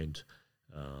mind,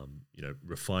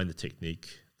 refine the technique,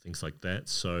 things like that.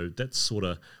 So that's sort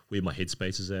of where my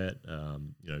headspace is at.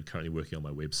 Currently working on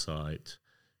my website,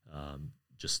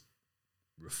 just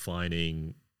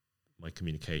refining my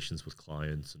communications with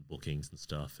clients and bookings and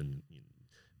stuff, and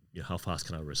how fast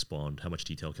can I respond? How much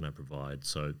detail can I provide?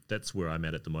 So that's where I'm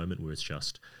at the moment, where it's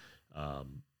just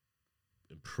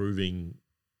improving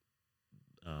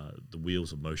the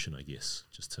wheels of motion, I guess,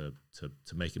 just to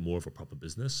make it more of a proper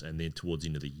business. And then towards the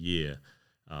end of the year,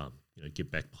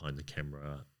 get back behind the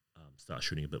camera, start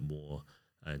shooting a bit more,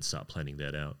 and start planning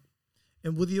that out.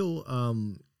 And with your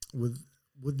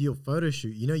with your photo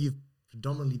shoot, you've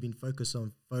predominantly been focused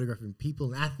on photographing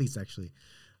people and athletes, actually.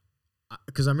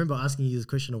 Because I remember asking you this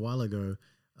question a while ago.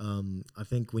 I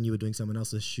think when you were doing someone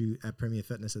else's shoot at Premier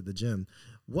Fitness at the gym,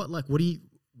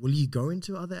 will you go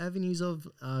into other avenues of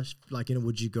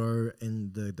would you go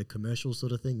in the commercial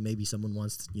sort of thing? Maybe someone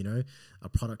wants a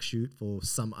product shoot for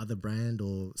some other brand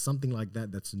or something like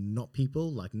that that's not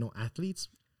people, like not athletes.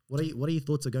 What are your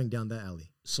thoughts of going down that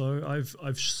alley? So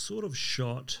I've sort of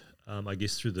shot, I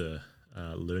guess, through the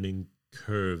learning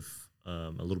curve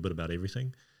a little bit about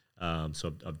everything.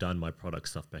 So I've done my product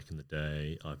stuff back in the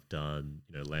day. I've done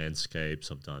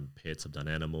landscapes. I've done pets. I've done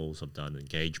animals. I've done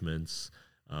engagements.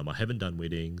 I haven't done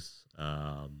weddings.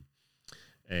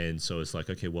 And so it's like,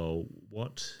 okay, well,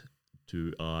 what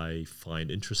do I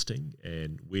find interesting,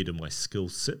 and where do my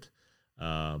skills sit?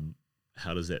 How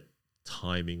does that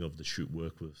timing of the shoot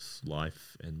work with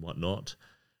life and whatnot?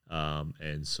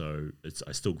 And so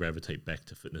I still gravitate back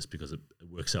to fitness because it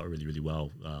works out really, really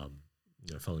well.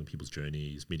 Following people's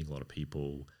journeys, meeting a lot of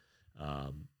people,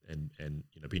 and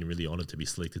being really honored to be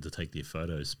selected to take their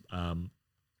photos.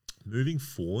 Moving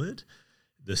forward,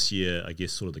 this year, I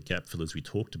guess sort of the gap fillers we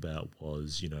talked about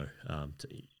was,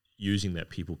 using that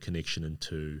people connection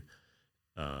into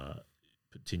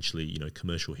potentially,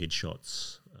 commercial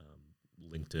headshots,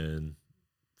 LinkedIn,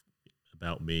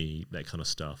 about me, that kind of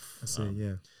stuff. I see,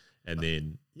 yeah. And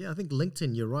then... Yeah, I think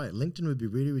LinkedIn, you're right. LinkedIn would be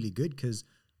really, really good because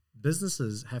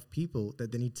businesses have people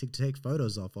that they need to take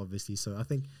photos of, obviously. So I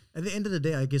think at the end of the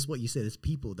day, I guess what you said is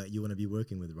people that you want to be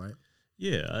working with, right?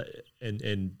 Yeah,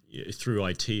 and through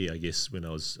IT, I guess when I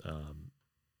was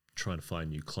trying to find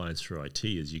new clients through IT,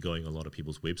 is you're going on a lot of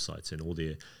people's websites and all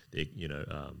their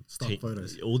stock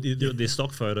photos, all their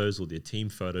stock photos or their team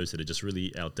photos that are just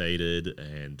really outdated.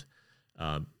 And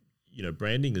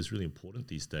branding is really important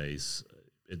these days.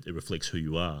 It reflects who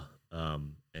you are,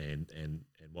 and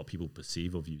what people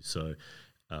perceive of you. So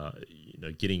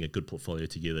getting a good portfolio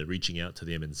together, reaching out to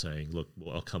them and saying, look,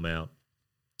 well, I'll come out.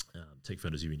 Take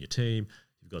photos of you and your team.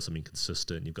 You've got something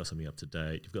consistent. You've got something up to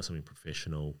date. You've got something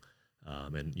professional,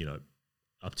 and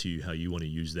up to you how you want to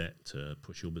use that to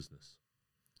push your business.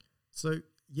 So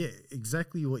yeah,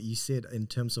 exactly what you said in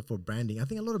terms of for branding. I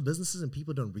think a lot of businesses and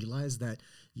people don't realize that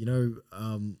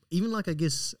even like I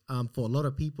guess for a lot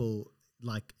of people,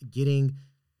 like getting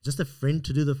just a friend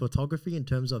to do the photography in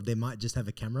terms of they might just have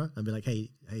a camera and be like, hey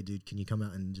dude, can you come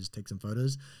out and just take some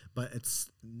photos? But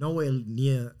it's nowhere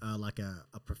near like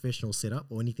a professional setup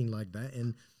or anything like that.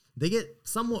 And they get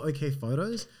somewhat okay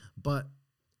photos. But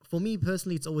for me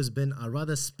personally, it's always been, I'd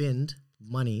rather spend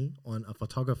money on a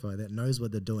photographer that knows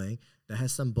what they're doing, that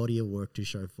has some body of work to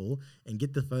show for, and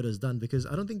get the photos done. Because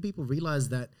I don't think people realize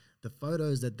that the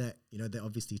photos that they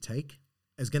obviously take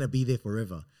is going to be there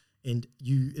forever. And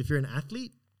if you're an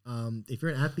athlete,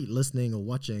 listening or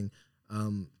watching,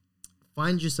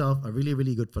 find yourself a really,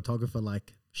 really good photographer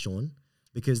like Shaun,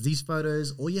 because these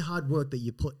photos, all your hard work that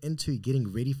you put into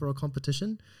getting ready for a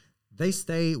competition, they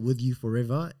stay with you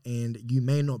forever, and you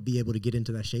may not be able to get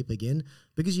into that shape again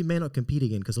because you may not compete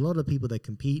again, because a lot of people that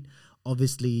compete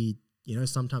obviously,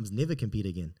 sometimes never compete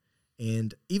again.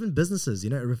 And even businesses,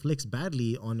 it reflects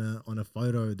badly on a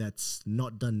photo that's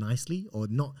not done nicely or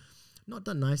not not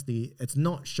done nicely. It's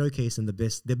not showcasing the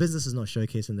best. Their business is not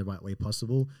showcasing the right way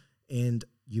possible, and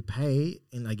you pay,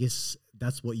 and I guess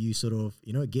that's what you sort of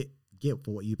get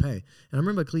for what you pay. And I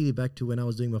remember clearly back to when I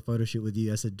was doing my photo shoot with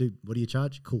you. I said, "Dude, what do you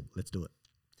charge? Cool, let's do it."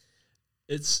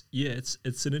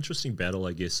 It's an interesting battle,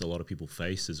 I guess. A lot of people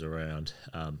face is around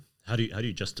how do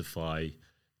you justify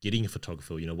getting a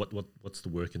photographer? What's the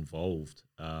work involved?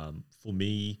 For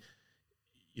me,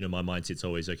 my mindset's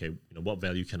always, okay, what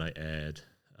value can I add?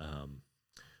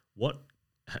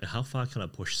 How far can I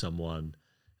push someone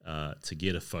to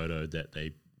get a photo that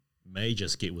they may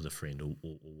just get with a friend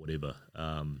or whatever?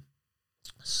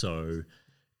 So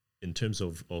in terms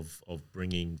of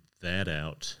bringing that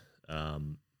out,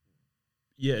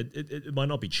 it might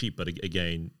not be cheap, but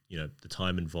again, the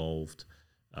time involved,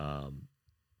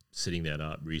 setting that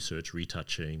up, research,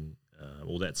 retouching,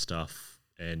 all that stuff,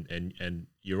 and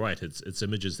you're right, it's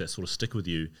images that sort of stick with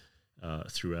you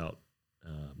throughout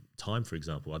time. For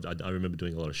example, I remember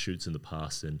doing a lot of shoots in the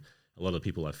past, and a lot of the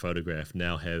people I photographed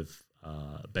now have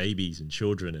babies and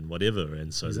children and whatever,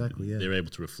 and so they're able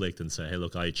to reflect and say, hey,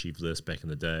 look, I achieved this back in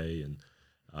the day, and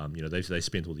they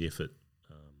spent all the effort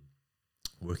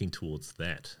working towards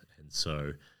that. And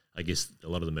so I guess a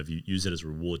lot of them have used it as a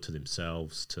reward to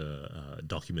themselves to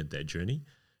document that journey.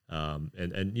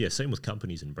 And same with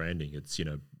companies and branding. It's,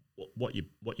 what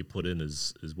you put in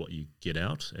is what you get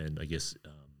out. And I guess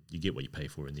you get what you pay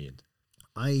for in the end.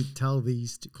 I tell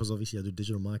these, because obviously I do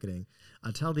digital marketing, I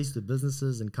tell these to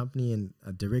businesses and company and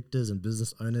directors and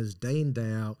business owners day in,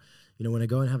 day out. When I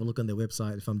go and have a look on their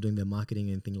website, if I'm doing their marketing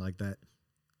and anything like that,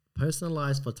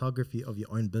 personalized photography of your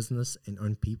own business and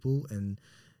own people, and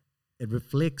it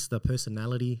reflects the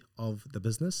personality of the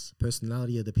business,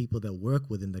 personality of the people that work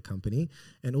within the company,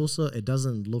 and also it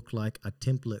doesn't look like a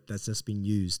template that's just been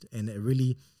used. And it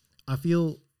really, I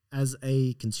feel as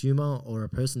a consumer or a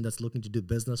person that's looking to do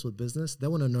business with business, they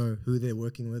want to know who they're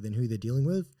working with and who they're dealing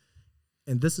with.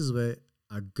 And this is where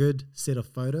a good set of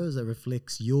photos that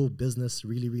reflects your business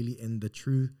really, really in the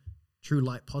true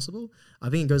light possible, I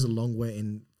think it goes a long way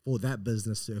in for that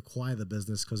business to acquire the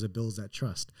business, because it builds that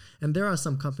trust. And there are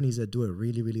some companies that do it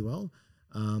really, really well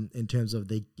in terms of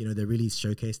they really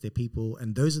showcase their people,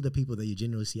 and those are the people that you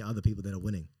generally see other people that are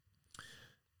winning.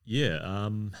 Yeah,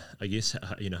 I guess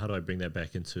how do I bring that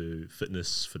back into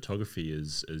fitness photography?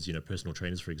 Is personal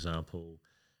trainers, for example,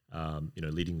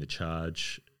 leading the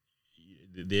charge.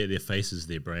 Their face is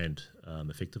their brand,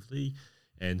 effectively,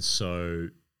 and so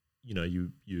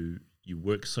you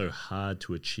work so hard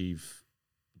to achieve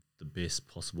the best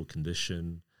possible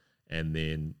condition, and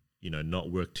then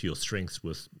not work to your strengths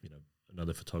with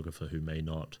another photographer who may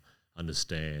not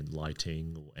understand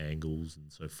lighting or angles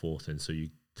and so forth, and so you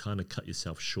kind of cut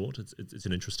yourself short. It's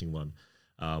an interesting one.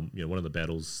 One of the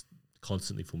battles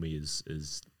constantly for me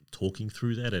is talking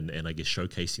through that and I guess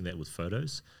showcasing that with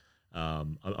photos.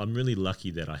 I'm really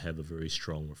lucky that I have a very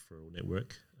strong referral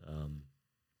network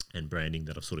and branding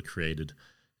that I've sort of created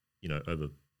over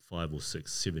 5 or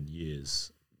 6, 7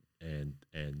 years.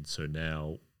 And so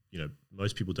now,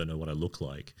 most people don't know what I look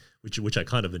like, which I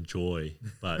kind of enjoy.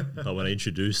 But when I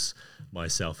introduce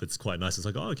myself, it's quite nice. It's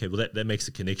like, oh, okay, well, that makes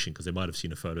a connection, because they might have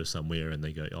seen a photo somewhere and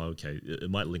they go, oh, okay, it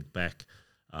might link back.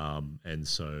 And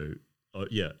so,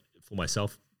 for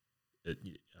myself,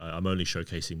 I'm only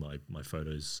showcasing my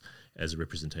photos as a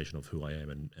representation of who I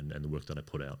am and the work that I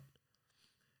put out.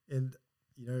 And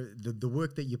the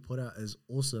work that you put out is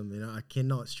awesome. I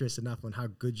cannot stress enough on how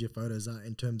good your photos are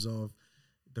in terms of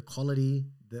the quality.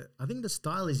 I think the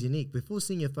style is unique. Before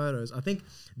seeing your photos, I think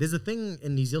there's a thing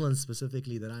in New Zealand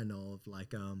specifically that I know of,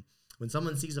 like when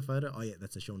someone sees a photo, oh yeah,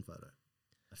 that's a Shaun photo.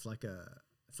 It's like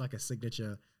a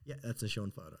signature. Yeah, that's a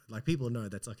Shaun photo. Like, people know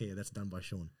that's okay. Yeah, that's done by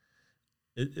Shaun.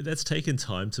 That's taken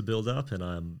time to build up, and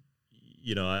I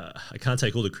can't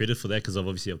take all the credit for that, because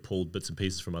I've pulled bits and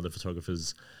pieces from other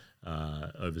photographers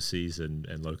overseas and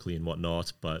locally and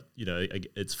whatnot. But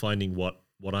it's finding what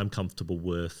I'm comfortable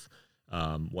with,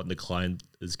 what the client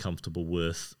is comfortable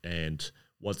with, and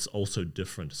what's also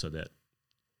different, so that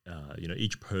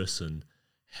each person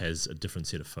has a different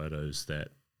set of photos that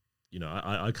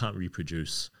I can't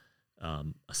reproduce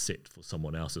a set for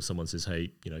someone else. If someone says,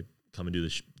 hey, come and do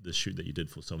this shoot that you did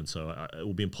for so and so, it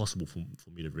will be impossible for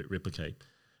me to replicate.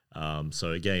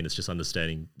 So again, it's just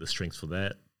understanding the strengths for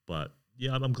that. But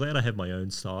yeah, I'm glad I have my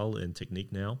own style and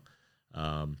technique now.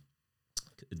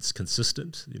 It's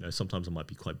consistent. Sometimes I might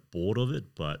be quite bored of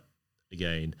it, but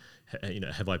again,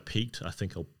 have I peaked? I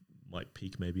think I might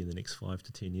peak maybe in the next 5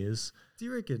 to 10 years. Do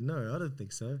you reckon? No, I don't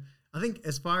think so. I think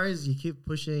as far as you keep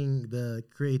pushing the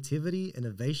creativity,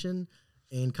 innovation,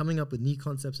 and coming up with new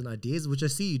concepts and ideas, which I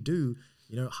see you do,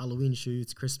 Halloween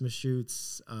shoots, Christmas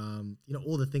shoots,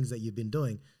 all the things that you've been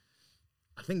doing.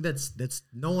 I think that's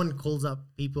no one calls up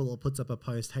people or puts up a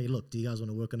post, hey, look, do you guys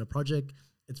want to work on a project?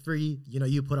 It's free.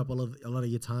 You put up a lot of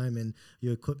your time and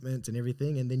your equipment and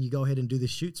everything, and then you go ahead and do the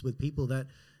shoots with people that,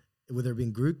 whether it be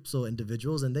in groups or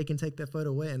individuals, and they can take that photo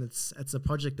away, and it's a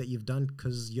project that you've done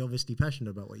because you're obviously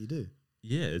passionate about what you do.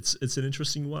 Yeah, it's an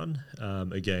interesting one.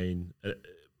 Again,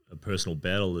 a personal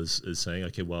battle is saying,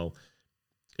 okay, well,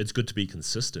 it's good to be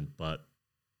consistent, but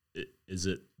is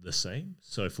it the same?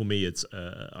 So for me, it's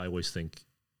I always think,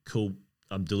 cool,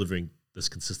 I'm delivering this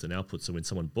consistent output. So when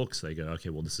someone books, they go, okay,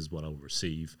 well, this is what I'll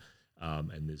receive,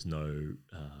 and there's no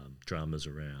dramas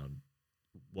around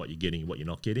what you're getting and what you're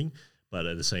not getting. But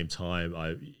at the same time,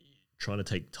 I trying to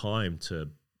take time to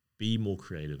be more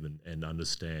creative and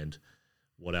understand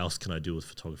what else can I do with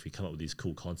photography, come up with these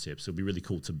cool concepts. It'll be really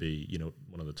cool to be,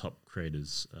 one of the top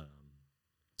creators,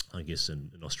 I guess, in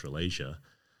Australasia.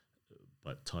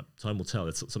 But time will tell.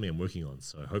 That's something I'm working on.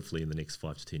 So hopefully in the next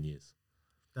 5 to 10 years.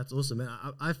 That's awesome, man.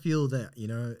 I feel that,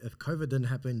 if COVID didn't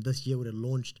happen, this year would have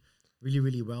launched really,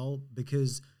 really well,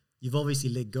 because you've obviously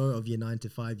let go of your 9 to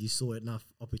 5. You saw enough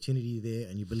opportunity there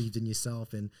and you believed in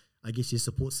yourself. And I guess your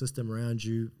support system around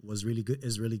you is really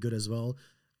good as well.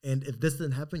 And if this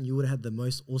didn't happen, you would have had the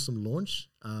most awesome launch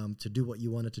to do what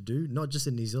you wanted to do, not just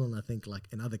in New Zealand, I think, like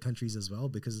in other countries as well,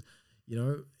 because,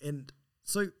 and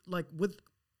so like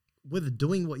with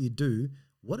doing what you do,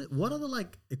 what are the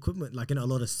like equipment, like, a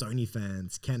lot of Sony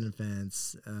fans, Canon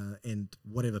fans, and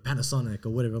whatever, Panasonic or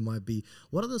whatever it might be,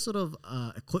 what are the sort of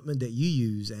equipment that you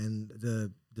use and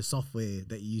the software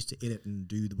that you use to edit and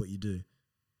do what you do?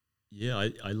 Yeah,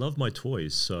 I love my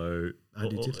toys. So I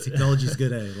do too. Technology's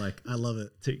good, eh? Like, I love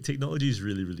it. Technology is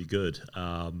really, really good.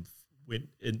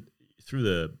 Through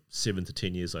the 7 to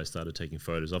 10 years I started taking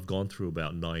photos, I've gone through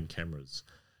about 9 cameras,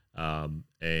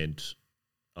 and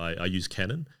I use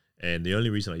Canon. And the only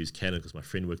reason I use Canon because my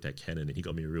friend worked at Canon and he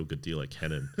got me a real good deal at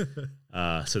Canon.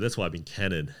 So that's why I've been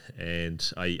Canon.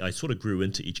 And I sort of grew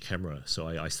into each camera. So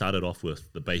I started off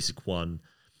with the basic one.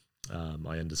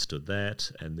 I understood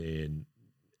that, and then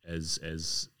as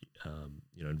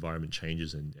environment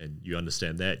changes and you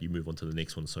understand that, you move on to the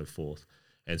next one and so forth.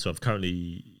 And so I've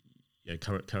currently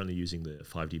using the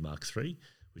 5D Mark III,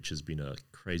 which has been a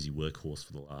crazy workhorse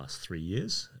for the last 3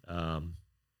 years,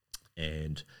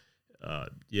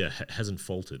 hasn't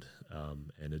faltered,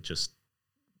 and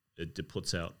it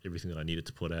puts out everything that I needed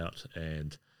to put out.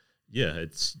 And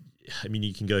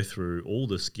you can go through all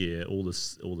this gear, all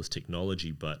this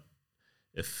technology, but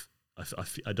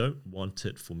I don't want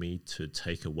it for me to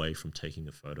take away from taking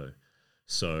a photo.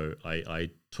 So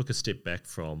I took a step back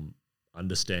from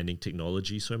understanding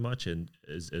technology so much and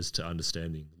as to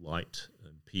understanding light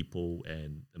and people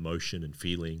and emotion and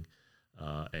feeling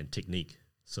and technique.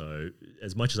 So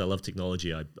as much as I love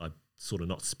technology, I sort of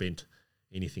not spent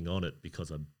anything on it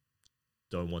because I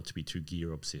don't want to be too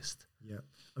gear obsessed. Yeah.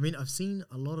 I mean, I've seen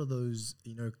a lot of those,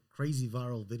 crazy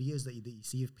viral videos that you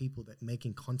see of people that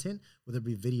making content, whether it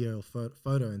be video or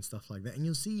photo and stuff like that. And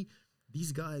you'll see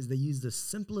these guys, they use the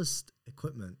simplest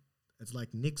equipment. It's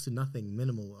like next to nothing,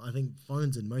 minimal. I think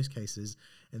phones in most cases.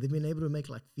 And they've been able to make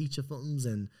like feature films,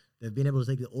 and they've been able to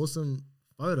take the awesome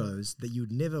photos that you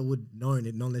never would know it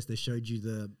unless they showed you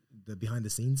the behind the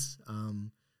scenes.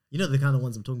 The kind of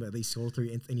ones I'm talking about, they scroll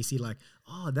through and you see like,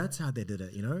 oh, that's how they did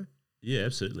it, Yeah,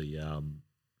 absolutely.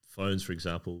 Phones, for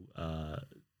example,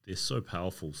 they're so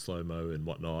powerful, slow-mo and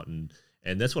whatnot. And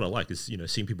that's what I like is,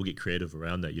 seeing people get creative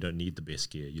around that. You don't need the best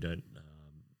gear. You don't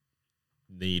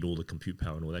need all the compute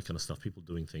power and all that kind of stuff. People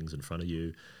doing things in front of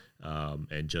you,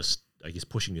 and just, I guess,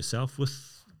 pushing yourself with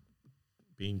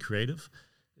being creative.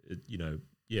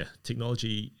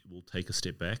 Technology will take a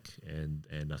step back,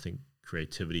 and I think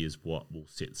creativity is what will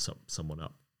set someone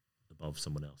up above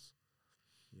someone else.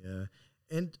 Yeah.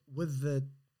 And with the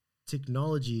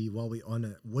technology, while we're on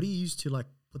it, what do you use to like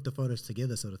put the photos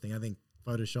together, sort of thing? I think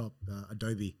Photoshop,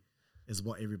 Adobe is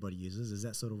what everybody uses. Is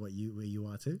that sort of where you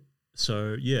are too?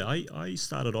 So yeah, I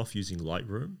started off using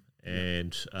Lightroom,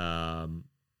 and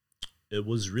it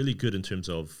was really good in terms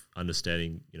of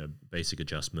understanding, basic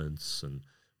adjustments and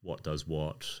what does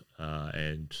what,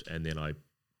 and then I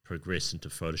progressed into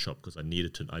Photoshop because I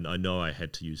needed to. I know I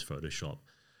had to use Photoshop.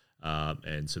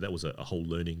 And so that was a whole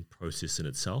learning process in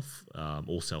itself,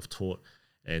 all self-taught.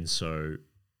 And so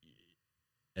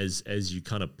as you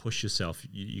kind of push yourself,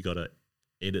 you got to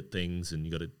edit things, and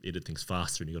you got to edit things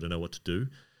faster, and you got to know what to do.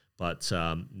 But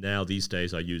now these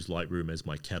days I use Lightroom as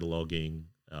my cataloging,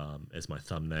 as my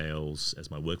thumbnails, as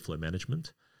my workflow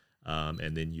management,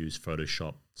 and then use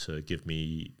Photoshop to give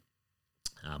me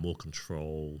more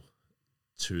control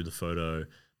to the photo,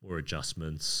 more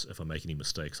adjustments. If I make any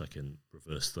mistakes, I can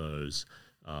reverse those.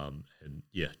 And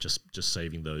yeah, just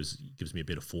saving those gives me a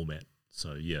better format.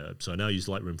 So yeah, so I now use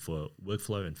Lightroom for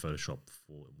workflow and Photoshop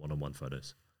for one-on-one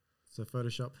photos. So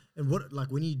Photoshop, and what,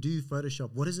 like when you do Photoshop,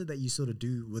 what is it that you sort of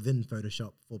do within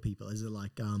Photoshop for people? Is it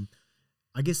like,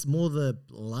 I guess more the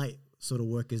light sort of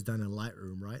work is done in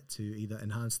Lightroom, right? To either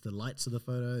enhance the lights of the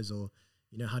photos, or,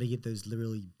 you know, how to get those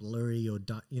literally blurry or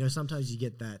dark. You know, sometimes you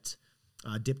get that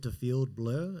depth of field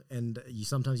blur, and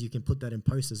sometimes you can put that in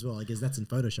post as well. I guess that's in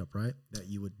Photoshop, right? That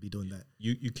you would be doing that.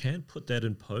 You can put that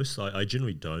in post. I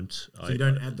generally don't. So you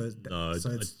don't add those. No. So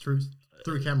it's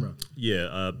through camera.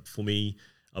 Yeah. For me,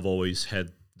 I've always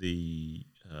had the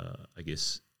I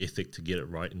guess ethic to get it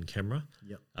right in camera.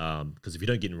 Yep. Because if you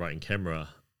don't get it right in camera,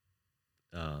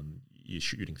 you're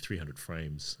shooting 300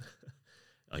 frames.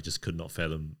 I just could not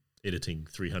fathom editing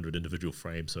 300 individual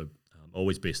frames. So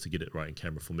always best to get it right in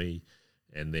camera for me.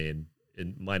 And then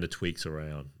in minor tweaks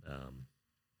around,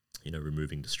 you know,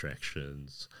 removing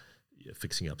distractions,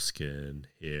 fixing up skin,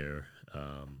 hair,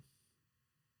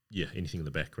 anything in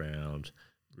the background,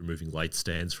 removing light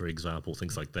stands, for example,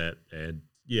 things like that. And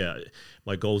yeah,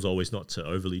 my goal is always not to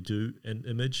overly do an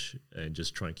image and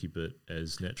just try and keep it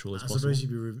as natural as possible. I suppose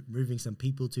you'd be removing some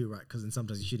people too, right? Because then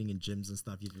sometimes you're shooting in gyms and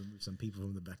stuff, you'd remove some people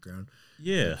from the background.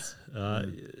 Yeah.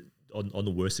 On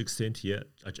the worst extent, yeah.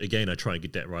 I try and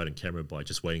get that right in camera by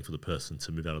just waiting for the person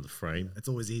to move out of the frame. It's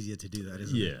always easier to do that,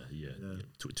 isn't it? Yeah.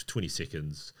 20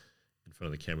 seconds in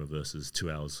front of the camera versus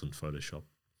 2 hours in Photoshop.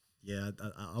 Yeah,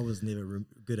 I was never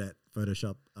good at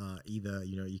Photoshop either.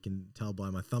 You know, you can tell by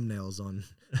my thumbnails on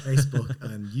Facebook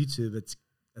and YouTube. It's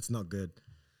not good.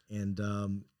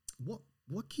 And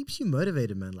what keeps you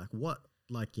motivated, man?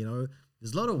 You know,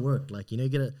 there's a lot of work. Like, you know, you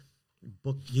get a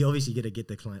book. You obviously got to get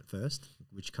the client first,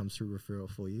 which comes through referral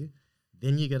for you.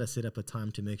 Then you got to set up a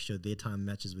time to make sure their time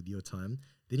matches with your time.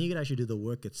 Then you got to actually do the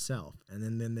work itself, and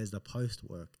then there's the post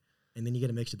work, and then you got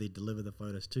to make sure they deliver the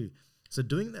photos too. So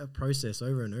doing that process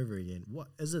over and over again, what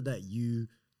is it that you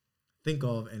think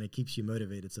of and it keeps you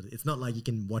motivated? So it's not like you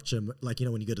can watch them, like, you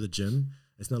know, when you go to the gym,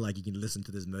 it's not like you can listen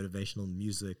to this motivational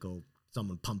music or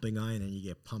someone pumping iron and you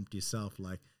get pumped yourself.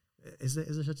 Like, is there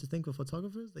such a thing for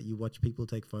photographers that you watch people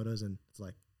take photos and it's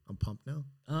like, I'm pumped now?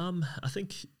 I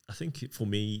think for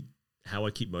me, how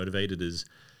I keep motivated is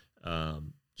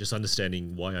just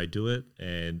understanding why I do it,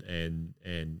 and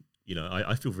you know,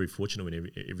 I feel very fortunate when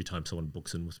every time someone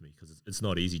books in with me, because it's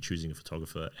not easy choosing a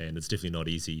photographer, and it's definitely not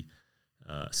easy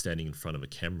standing in front of a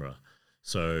camera.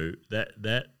 So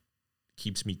that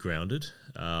keeps me grounded,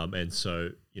 and so,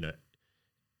 you know,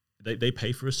 they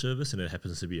pay for a service, and it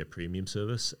happens to be a premium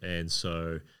service, and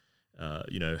so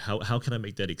you know, how can I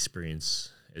make that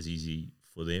experience as easy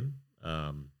for them?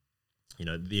 You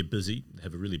know, they're busy, they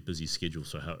have a really busy schedule,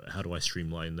 so how do I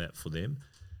streamline that for them?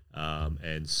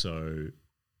 And so,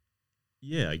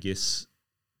 yeah, I guess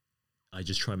I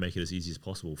just try and make it as easy as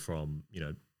possible, from, you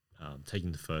know,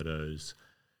 taking the photos,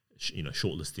 you know,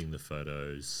 shortlisting the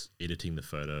photos, editing the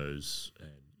photos,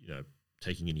 and, you know,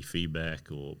 taking any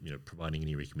feedback, or, you know, providing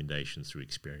any recommendations through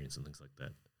experience and things like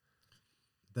that.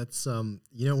 That's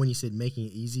you know, when you said making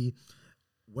it easy,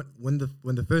 when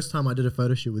the first time I did a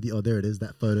photo shoot with you, oh, there it is,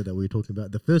 that photo that we were talking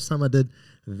about. The first time I did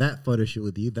that photo shoot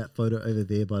with you, that photo over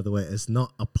there, by the way, it's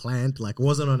not a planned, like,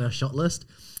 wasn't on our shot list.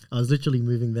 I was literally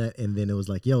moving that, and then it was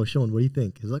like, yo, Shaun, what do you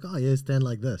think? He's like, oh yeah, stand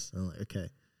like this. I'm like, okay.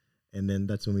 And then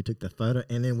that's when we took the photo,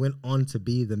 and then went on to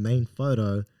be the main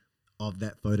photo of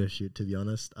that photo shoot, to be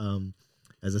honest.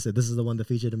 As I said, this is the one that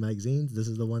featured in magazines. This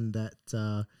is the one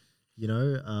that, you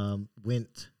know,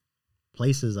 went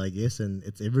places, I guess, and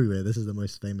it's everywhere. This is the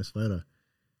most famous photo.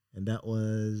 And that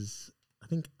was, I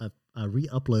think I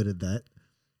re-uploaded that.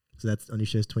 So that's only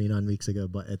shows 29 weeks ago,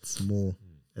 but it's more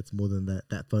than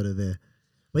that photo there.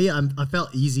 But yeah, I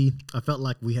felt easy. I felt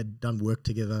like we had done work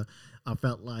together. I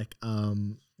felt like,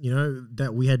 you know,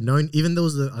 that we had known, even though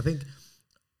I think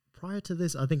prior to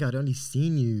this, I think I'd only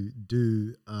seen you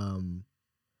do, I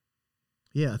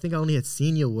think I only had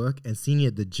seen your work and seen you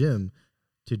at the gym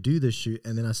to do the shoot,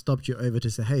 and then I stopped you over to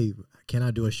say, hey, can I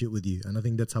do a shoot with you? And I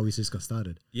think that's how we just got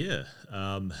started. Yeah,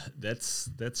 that's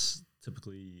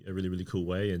typically a really, really cool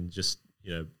way. And just,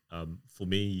 you know, for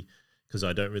me, because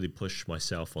I don't really push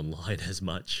myself online as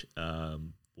much,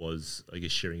 was, I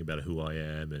guess, sharing about who I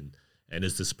am, and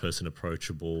is this person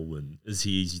approachable, and is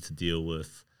he easy to deal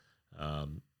with?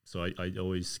 So I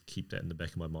always keep that in the back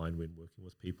of my mind when working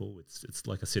with people. It's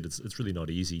like I said, it's really not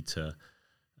easy to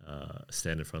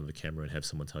stand in front of the camera and have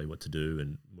someone tell you what to do,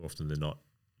 and more often than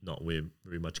not wear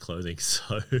very much clothing.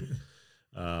 So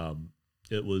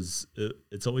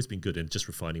it's always been good, and just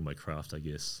refining my craft, I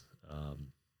guess.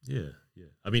 Yeah, yeah.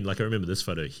 I mean, like I remember this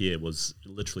photo here was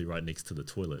literally right next to the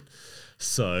toilet.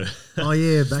 So Oh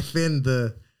yeah, back then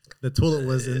the toilet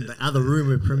was in the other room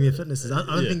where Premier Fitness is. I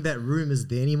don't yeah, think that room is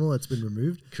there anymore. It's been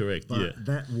removed. correct. But Yeah.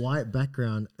 that white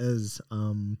background is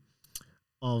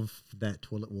of that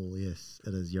toilet wall. Yes,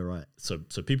 it is. You're right. So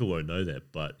people won't know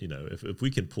that, but you know, if we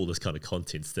can pull this kind of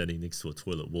content standing next to a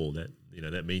toilet wall, that you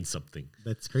know that means something.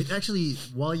 That's great. Actually,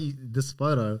 while you this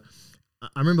photo,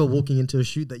 I remember walking into a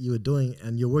shoot that you were doing,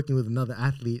 and you're working with another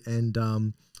athlete, and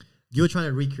you were trying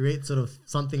to recreate sort of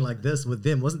something like this with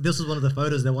them. Wasn't this was one of the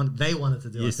photos they wanted to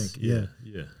do? Yes, I think.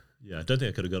 yeah. I don't think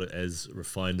I could have got it as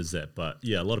refined as that, but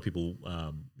yeah, a lot of people,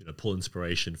 you know, pull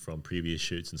inspiration from previous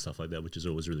shoots and stuff like that, which is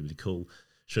always really, really cool.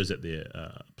 Shows that they're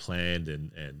planned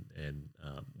and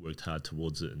worked hard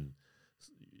towards it and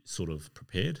sort of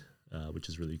prepared, which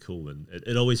is really cool. And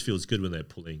it always feels good when they're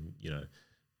pulling, you know,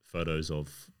 photos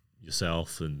of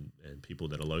yourself and people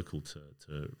that are local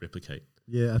to replicate.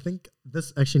 Yeah, I think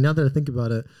this actually. Now that I think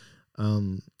about it,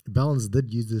 Balance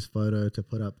did use this photo to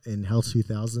put up in Health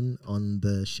 2000 on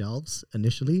the shelves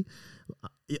initially.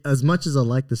 As much as I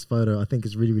like this photo, I think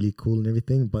it's really, really cool and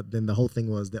everything. But then the whole thing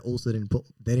was they also didn't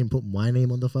put my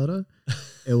name on the photo.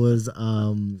 It was,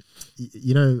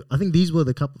 you know, I think these were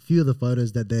few of the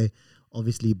photos that they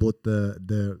obviously bought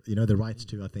the rights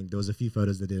to. I think there was a few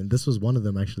photos they did, and this was one of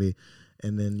them actually.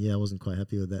 And then I wasn't quite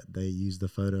happy with that. They used the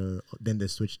photo, then they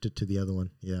switched it to the other one.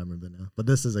 Yeah, I remember now. But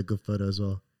this is a good photo as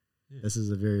well. Yeah. This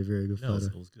is a very, very good photo.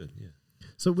 It was good. Yeah.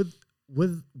 So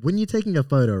with when you're taking a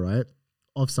photo, right,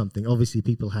 of something, obviously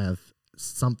people have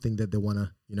something that they want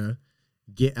to, you know,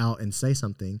 get out and say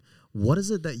something. What is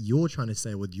it that you're trying to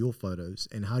say with your photos,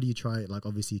 and how do you try, like,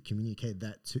 obviously communicate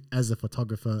that to as a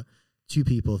photographer to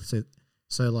people?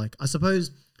 So like, I suppose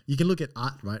you can look at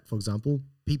art, right? For example,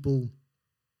 people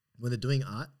when they're doing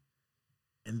art,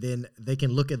 and then they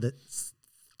can look at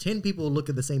 10 people look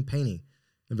at the same painting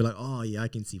and be like, oh yeah, I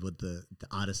can see what the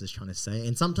artist is trying to say.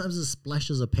 And sometimes it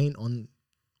splashes of paint on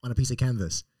a piece of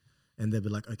canvas, and they'll be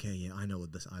like, okay, yeah, I know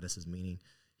what this artist is meaning.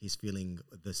 He's feeling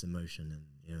this emotion and,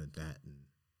 you know, that. And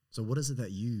so what is it that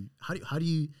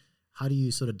how do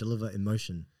you sort of deliver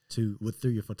emotion through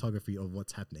your photography of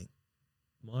what's happening?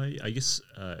 I guess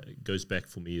goes back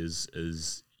for me is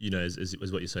you know, as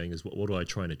what you're saying is what do I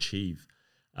try and achieve?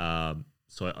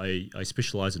 So I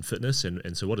specialize in fitness,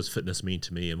 and so what does fitness mean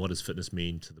to me, and what does fitness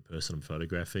mean to the person I'm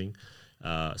photographing?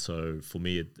 So for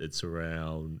me, it's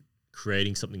around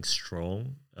creating something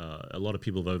strong. A lot of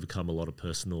people have overcome a lot of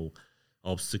personal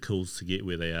obstacles to get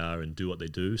where they are and do what they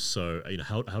do. So, you know,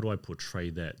 how do I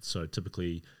portray that? So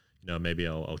typically, you know, maybe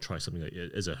I'll try something like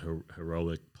as a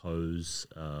heroic pose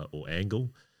or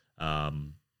angle,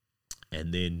 and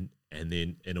then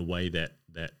in a way that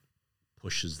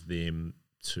pushes them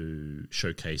to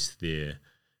showcase their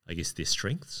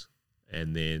strengths,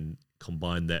 and then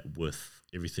combine that with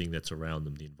everything that's around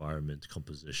them, the environment,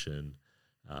 composition,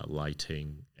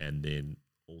 lighting, and then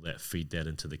all that, feed that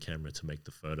into the camera to make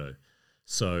the photo.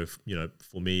 So, you know,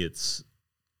 for me, it's,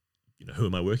 you know, who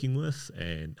am I working with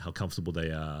and how comfortable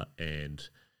they are and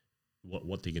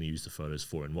what they're going to use the photos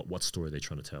for and what story they're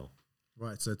trying to tell.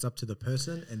 Right. So it's up to the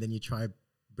person, and then you try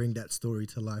bring that story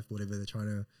to life, whatever they're trying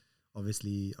to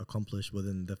obviously accomplish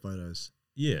within the photos.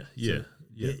 Yeah.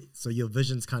 So your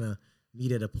visions kind of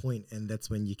meet at a point, and that's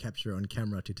when you capture on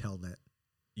camera to tell that.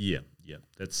 Yeah.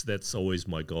 That's always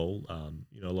my goal.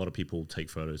 You know, a lot of people take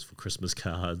photos for Christmas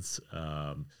cards.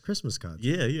 Christmas cards.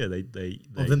 Yeah. They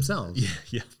of themselves.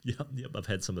 Yeah. I've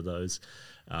had some of those.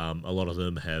 A lot of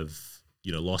them have,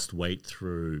 you know, lost weight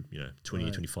through, you know, 20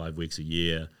 or 25 weeks a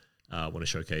year. Want to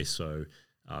showcase. So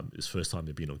it's the first time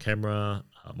they've been on camera.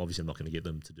 Obviously, I'm not going to get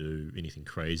them to do anything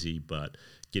crazy, but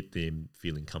get them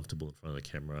feeling comfortable in front of the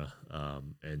camera,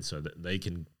 and so that they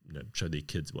can, you know, show their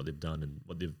kids what they've done and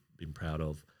what they've been proud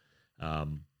of.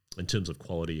 In terms of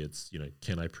quality, it's, you know,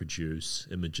 can I produce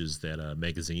images that are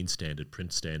magazine standard,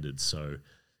 print standard? So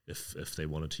if they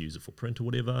wanted to use it for print or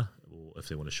whatever, or if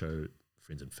they want to show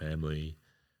friends and family,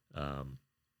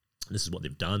 this is what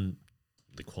they've done.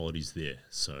 The quality's there.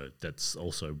 So that's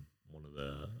also one of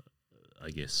the, I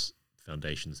guess,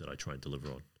 foundations that I try and deliver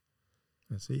on.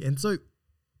 I see. And so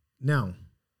now,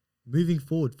 moving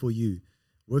forward for you,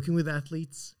 working with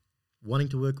athletes, wanting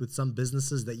to work with some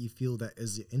businesses that you feel that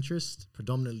is your interest,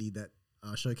 predominantly that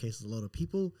showcases a lot of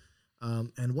people,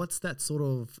 and what's that sort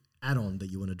of add-on that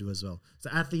you want to do as well? So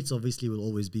athletes obviously will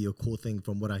always be your core thing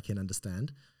from what I can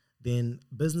understand. Then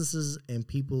businesses and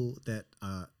people that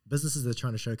businesses that are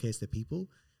trying to showcase their people,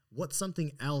 what's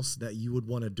something else that you would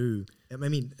want to do? I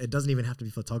mean, it doesn't even have to be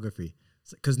photography,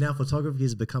 because now photography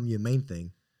has become your main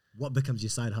thing. what becomes your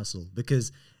side hustle?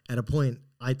 Because at a point,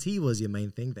 IT was your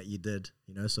main thing that you did,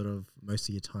 sort of most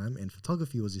of your time, and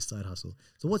photography was your side hustle.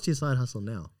 So what's your side hustle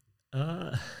now?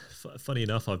 Funny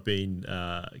enough, I've been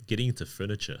getting into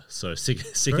furniture. So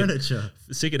Furniture.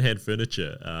 secondhand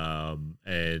furniture,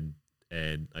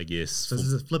 and I guess so this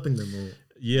is flipping them all.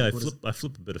 Yeah, I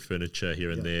flip a bit of furniture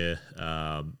here and there,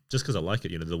 just because I like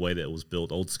it. The way that it was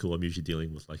built, old school. I'm usually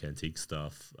dealing with like antique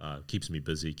stuff. Keeps me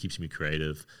busy, keeps me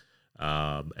creative,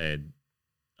 and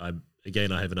I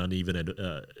have an uneven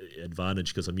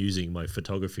advantage because I'm using my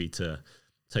photography to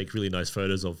take really nice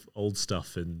photos of old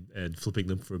stuff and flipping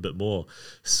them for a bit more.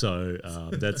 So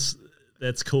that's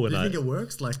cool. Do you think it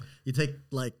works? Like you take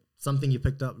like something you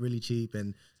picked up really cheap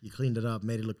and you cleaned it up,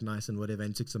 made it look nice and whatever,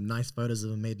 and took some nice photos of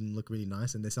them, made them look really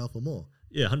nice, and they sell for more.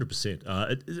 Yeah,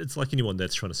 100%. It's like anyone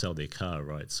that's trying to sell their car,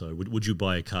 right? So would you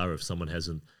buy a car if someone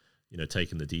hasn't,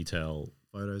 taken the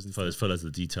photos of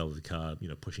the detail of the car,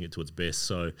 pushing it to its best?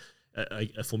 So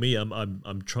for me,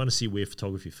 I'm trying to see where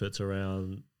photography fits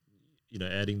around,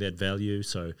 adding that value.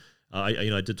 So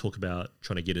I did talk about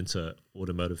trying to get into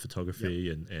automotive photography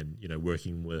and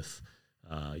working with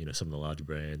some of the larger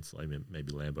brands, like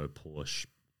maybe Lambo, Porsche,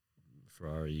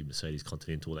 Ferrari, Mercedes,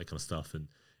 Continental, that kind of stuff,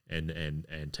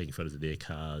 and taking photos of their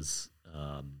cars,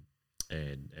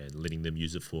 and letting them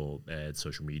use it for ads,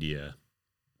 social media,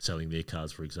 selling their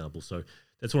cars, for example. So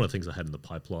that's one of the things I had in the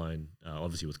pipeline.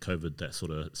 Obviously, with COVID, that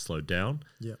sort of slowed down.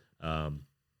 Yeah.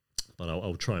 But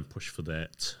I'll try and push for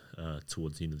that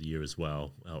towards the end of the year as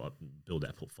well. I'll build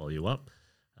that portfolio up,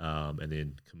 and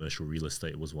then commercial real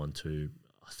estate was one too.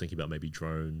 I was thinking about maybe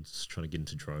drones, trying to get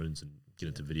into drones and get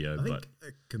into video. I think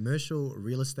commercial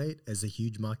real estate is a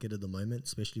huge market at the moment,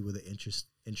 especially with the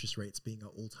interest rates being at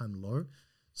all-time low.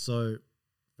 So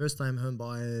first-time home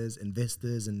buyers,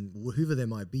 investors, and whoever they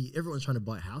might be, everyone's trying to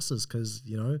buy houses because,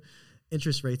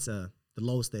 interest rates are the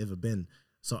lowest they've ever been.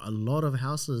 So a lot of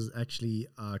houses actually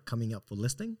are coming up for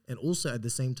listing. And also at the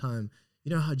same time,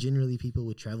 how generally people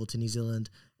would travel to New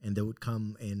Zealand and they would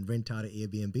come and rent out an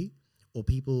Airbnb, or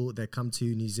people that come to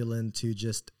New Zealand to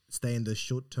just stay in the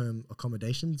short-term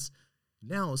accommodations.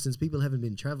 Now, since people haven't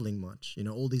been traveling much,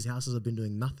 all these houses have been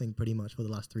doing nothing pretty much for the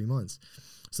last 3 months.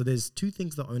 So there's two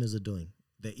things the owners are doing.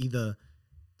 They're either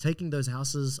taking those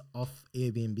houses off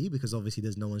Airbnb because obviously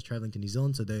there's no one's traveling to New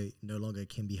Zealand, so they no longer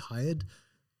can be hired.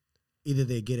 Either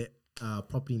they get it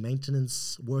property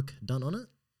maintenance work done on it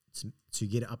to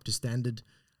get it up to standard,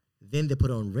 then they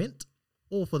put it on rent,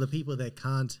 or for the people that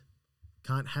can't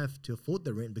have to afford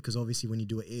the rent, because obviously when you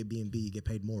do an Airbnb, you get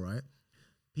paid more, right?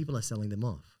 People are selling them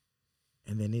off.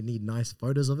 And then they need nice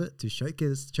photos of it to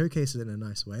showcase it in a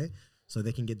nice way so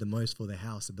they can get the most for their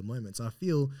house at the moment. So I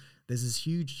feel there's this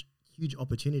huge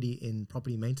opportunity in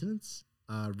property maintenance,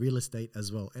 real estate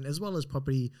as well, and as well as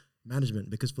property management,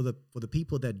 because for the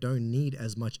people that don't need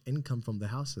as much income from the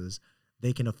houses,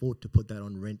 they can afford to put that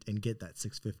on rent and get that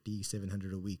 $650,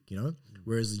 $700 a week,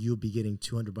 whereas you'll be getting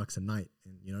 $200 a night,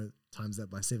 and times that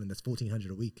by 7, that's $1,400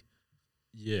 a week.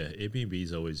 Yeah,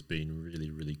 Airbnb's always been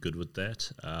really, really good with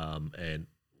that. And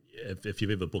if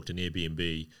you've ever booked an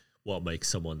Airbnb, what makes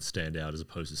someone stand out as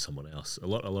opposed to someone else? A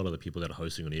lot of the people that are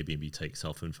hosting on Airbnb take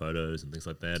cell phone photos and things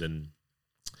like that. And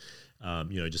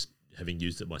just having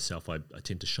used it myself, I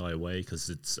tend to shy away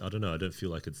because I don't feel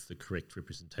like it's the correct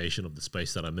representation of the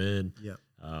space that I'm in. Yeah.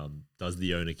 Does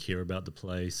the owner care about the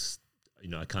place?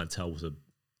 I can't tell with an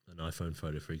iPhone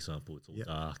photo, for example. It's all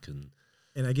dark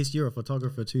and I guess you're a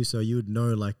photographer too, so you would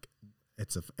know like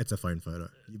it's a phone photo.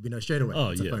 You'd be know straight away.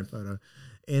 It's a phone photo,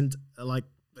 and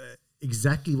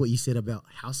exactly what you said about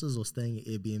houses or staying at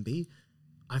Airbnb.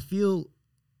 I feel,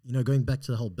 going back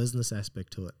to the whole business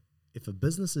aspect to it. If a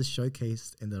business is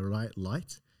showcased in the right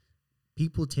light,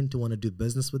 people tend to want to do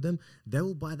business with them. They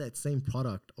will buy that same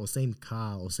product or same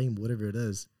car or same whatever it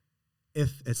is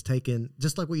if it's taken,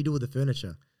 just like what you do with the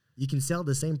furniture. You can sell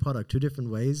the same product 2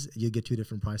 different ways. You get 2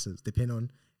 different prices depending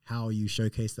on how you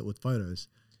showcase it with photos.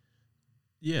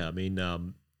 Yeah, I mean,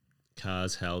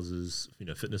 cars, houses,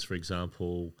 fitness, for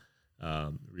example,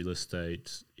 real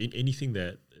estate, anything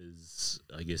that is,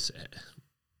 I guess,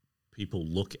 people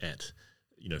look at,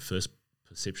 first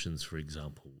perceptions, for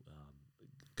example,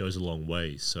 goes a long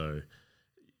way. So,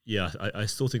 yeah, I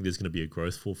still think there's going to be a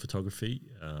growth for photography.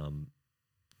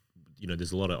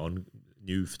 There's a lot of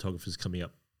new photographers coming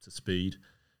up to speed,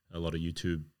 a lot of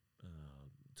YouTube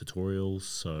tutorials.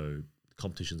 So the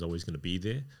competition's always going to be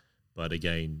there. But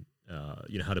again,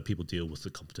 how do people deal with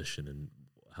the competition, and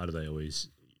how do they always,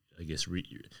 I guess,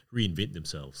 reinvent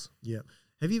themselves? Yeah.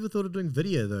 Have you ever thought of doing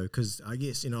video though? Because I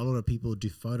guess, a lot of people do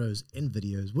photos and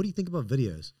videos. What do you think about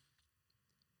videos?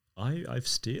 I've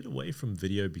steered away from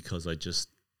video because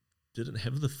didn't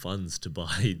have the funds to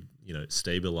buy,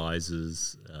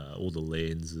 stabilizers, all the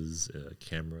lenses,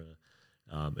 camera.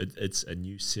 It's a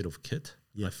new set of kit,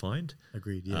 I find.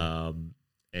 Agreed, yeah.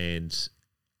 And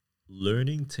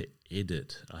learning to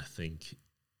edit, I think,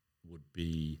 would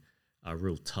be a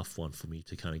real tough one for me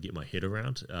to kind of get my head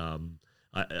around.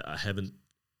 I haven't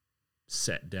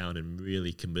sat down and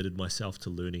really committed myself to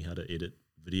learning how to edit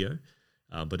video,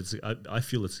 but I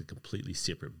feel it's a completely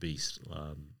separate beast.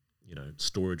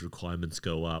 Storage requirements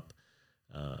go up,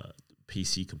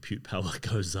 PC compute power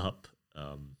goes up,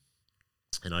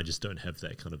 and I just don't have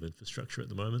that kind of infrastructure at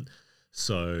the moment.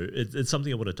 So it's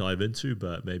something I want to dive into,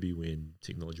 but maybe when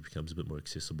technology becomes a bit more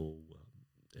accessible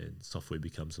and software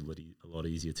becomes a lot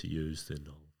easier to use, then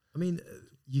I mean,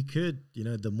 you could,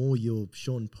 the more your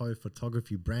Shaun Poe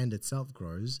photography brand itself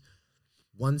grows,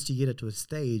 once you get it to a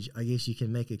stage, I guess you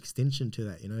can make extension to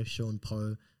that, Shaun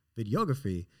Poe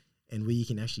videography, and where you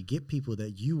can actually get people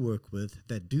that you work with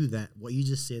that do that, what you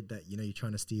just said that, you're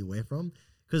trying to steer away from.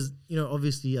 Because,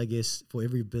 obviously, I guess for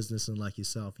every business and like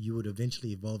yourself, you would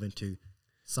eventually evolve into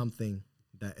something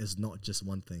that is not just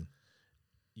one thing.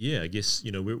 Yeah, I guess,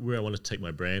 where I want to take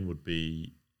my brand would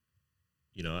be,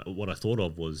 what I thought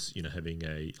of was, having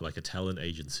a talent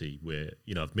agency where,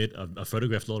 I've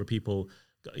photographed a lot of people,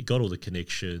 got all the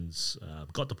connections,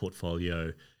 got the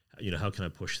portfolio, how can I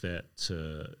push that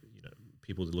to,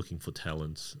 people that are looking for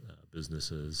talent,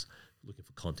 businesses, looking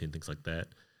for content, things like that.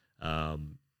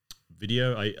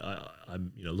 Video,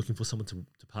 I'm looking for someone to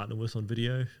partner with on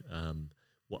video.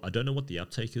 I don't know what the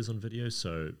uptake is on video,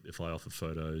 so if I offer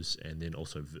photos and then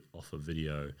also offer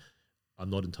video, I'm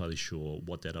not entirely sure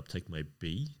what that uptake may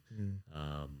be.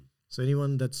 So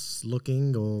anyone that's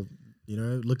looking or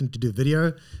looking to do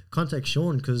video, contact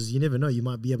Shaun, because you never know, you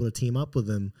might be able to team up with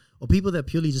them, or people that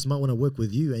purely just might want to work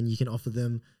with you, and you can offer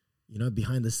them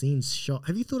behind the scenes shot.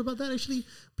 Have you thought about that actually?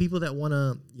 People that want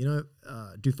to,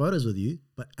 do photos with you,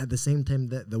 but at the same time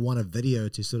that they want a video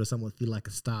to sort of somewhat feel like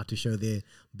a star, to show their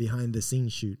behind the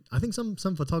scenes shoot. I think some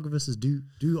photographers do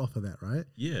offer that, right?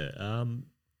 Yeah.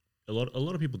 A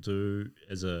lot of people do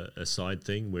as a side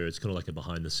thing where it's kind of like a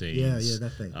behind the scenes. Yeah,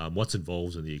 that thing. What's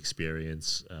involved in the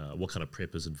experience? What kind of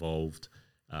prep is involved?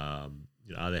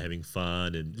 Are they having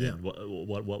fun, and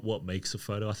what makes a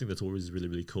photo? I think that's always really,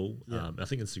 really cool. I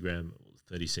think Instagram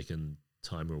 30-second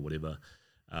timer or whatever.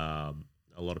 A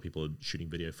lot of people are shooting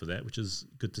video for that, which is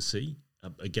good to see.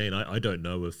 Again, I don't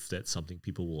know if that's something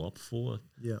people will opt for.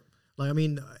 Yeah,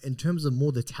 in terms of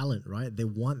more the talent, right? They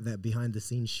want that behind the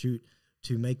scenes shoot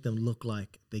to make them look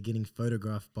like they're getting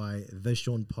photographed by the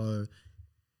Shaun Poe.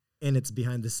 And it's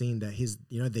behind the scene that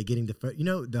they're getting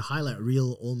the highlight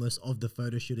reel almost of the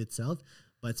photo shoot itself,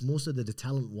 but it's more so that the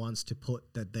talent wants to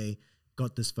put that they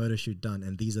got this photo shoot done,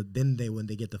 and when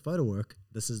they get the photo work,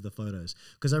 this is the photos.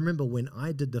 Because I remember when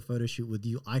I did the photo shoot with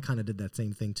you, I kind of did that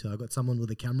same thing too. I got someone with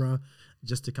a camera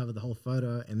just to cover the whole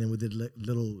photo, and then we did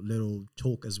little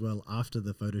talk as well after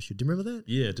the photo shoot. Do you remember that?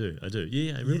 Yeah, I do.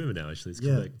 Yeah, I remember now. Actually,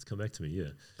 it's come back to me. Yeah.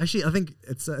 Actually, I think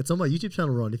it's on my YouTube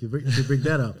channel, Ron. If you bring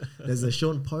that up, there's a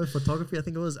Shaun Poe photography. I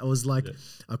think it was. I was like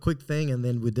a quick thing, and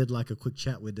then we did like a quick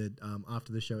chat. We did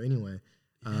after the show anyway.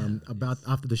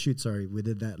 After the shoot, we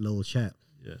did that little chat.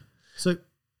 Yeah. So,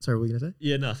 sorry, what were you gonna say?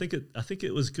 Yeah, no, I think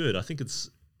it was good. I think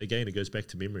it goes back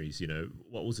to memories.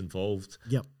 What was involved.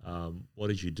 Yep. What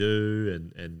did you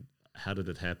do, and how did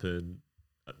it happen?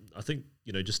 I think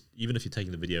just even if you're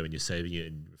taking the video and you're saving it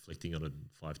and reflecting on it in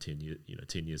 5, 10 years,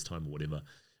 10 years time or whatever,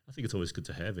 I think it's always good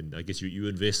to have. And I guess you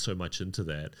invest so much into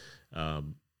that.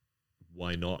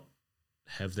 Why not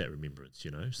have that remembrance?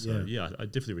 So I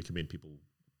definitely recommend people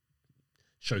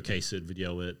showcase it,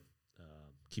 video it,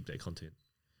 keep that content.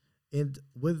 And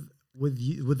with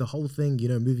the whole thing,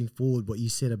 moving forward, what you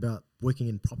said about working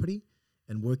in property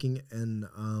and working in,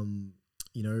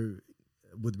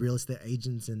 with real estate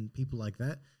agents and people like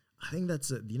that, I think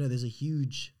that's there's a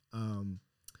huge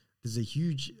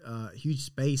huge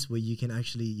space where you can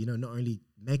actually not only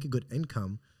make a good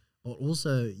income, but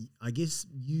also I guess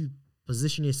you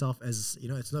position yourself as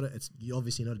you're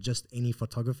obviously not just any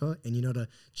photographer, and you're not a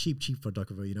cheap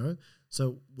photographer,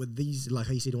 So with these, like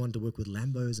how you said, you want to work with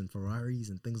Lambos and Ferraris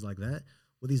and things like that,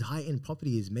 with these high end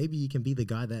properties, maybe you can be the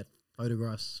guy that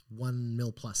photographs 1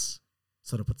 mil plus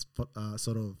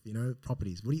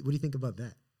properties. What do you think about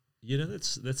that?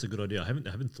 That's a good idea. I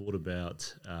haven't thought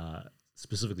about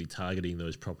specifically targeting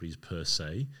those properties per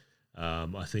se.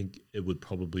 I think it would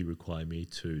probably require me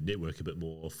to network a bit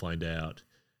more, find out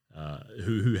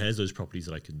who has those properties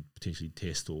that I can potentially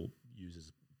test or use as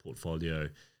a portfolio.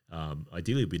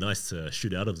 Ideally, it'd be nice to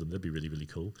shoot out of them. That'd be really, really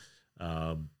cool.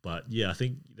 But yeah, I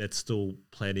think that's still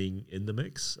planning in the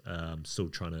mix. Still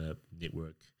trying to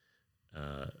network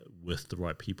with the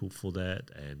right people for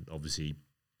that, and obviously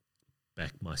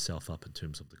back myself up in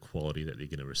terms of the quality that they're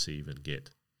going to receive and get.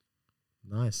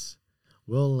 Nice.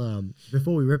 Well,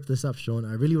 before we wrap this up, Shaun,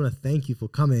 I really want to thank you for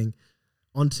coming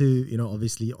onto,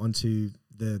 obviously onto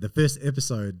the first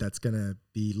episode that's going to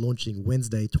be launching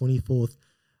Wednesday, 24th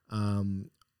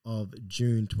of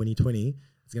June, 2020.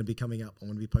 It's going to be coming up. I'm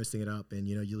going to be posting it up, and,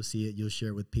 you'll see it. You'll share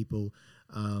it with people.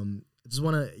 I just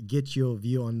want to get your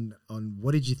view on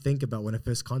what did you think about when I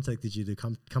first contacted you to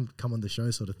come on the show,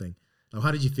 sort of thing. Like,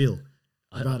 how did you feel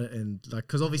about it? And like,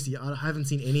 because obviously I haven't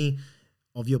seen any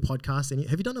of your podcasts.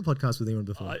 Have you done a podcast with anyone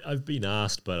before? I've been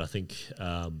asked, but I think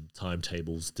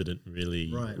timetables didn't really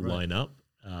line up.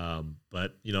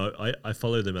 But I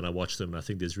follow them and I watch them, and I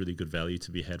think there's really good value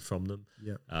to be had from them.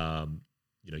 Yeah.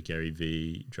 Gary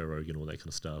Vee, Joe Rogan, all that kind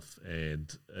of stuff,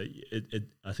 and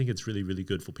I think it's really, really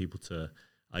good for people to,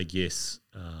 I guess,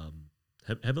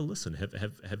 have a listen,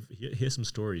 hear some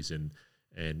stories, and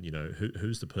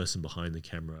who's the person behind the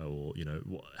camera, or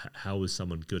how is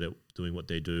someone good at doing what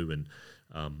they do, and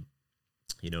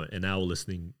an hour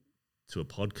listening to a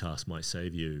podcast might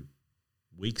save you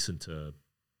weeks into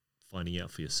finding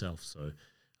out for yourself. So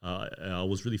I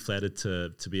was really flattered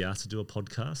to be asked to do a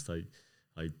podcast.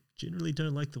 I generally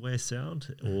don't like the way I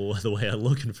sound or the way I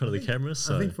look in front of the camera.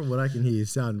 So I think from what I can hear, you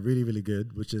sound really, really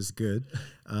good, which is good.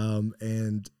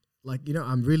 And like,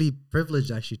 I'm really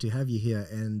privileged actually to have you here.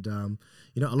 And,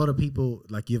 a lot of people,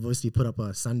 like, you've obviously put up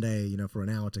a Sunday, for an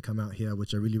hour to come out here,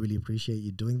 which I really, really appreciate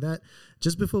you doing that.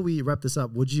 Just before we wrap this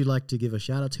up, would you like to give a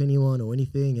shout out to anyone or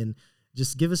anything? And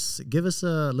just give us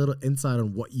a little insight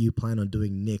on what you plan on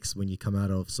doing next when you come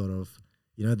out of sort of,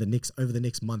 over the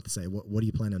next month, say, what do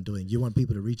you plan on doing? Do you want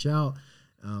people to reach out?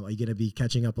 Are you going to be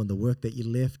catching up on the work that you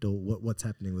left, or what's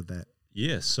happening with that?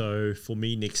 Yeah, so for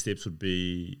me, next steps would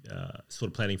be sort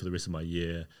of planning for the rest of my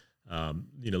year,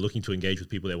 looking to engage with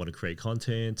people that want to create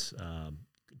content,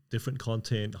 different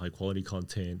content, high quality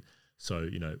content. So,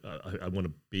 I want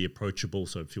to be approachable,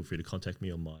 so feel free to contact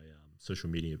me on my social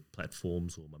media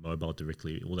platforms or my mobile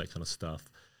directly, all that kind of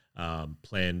stuff.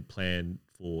 Plan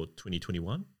for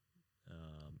 2021.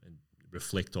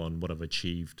 Reflect on what I've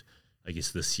achieved, I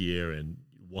guess, this year, and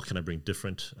what can I bring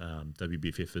different.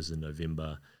 WBFF is in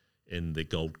November in the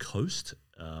Gold Coast.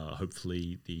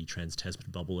 Hopefully the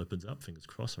Trans-Tasman bubble opens up. Fingers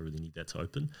crossed. I really need that to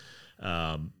open.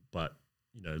 But,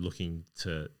 looking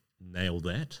to nail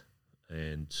that.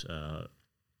 And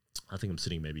I think I'm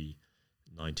sitting maybe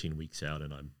 19 weeks out,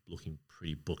 and I'm looking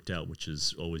pretty booked out, which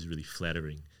is always really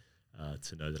flattering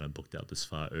to know that I'm booked out this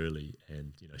far early.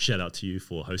 And, shout out to you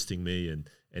for hosting me and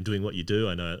doing what you do.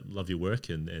 I know I love your work,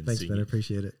 and thanks, man, I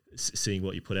appreciate it. Seeing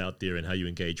what you put out there and how you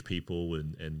engage people,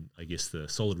 and I guess the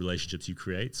solid relationships you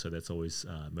create. So that's always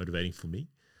motivating for me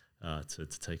to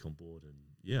take on board. And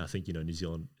yeah, I think, New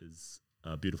Zealand is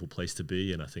a beautiful place to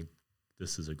be, and I think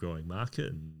this is a growing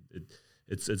market, and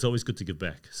it's always good to give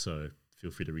back. So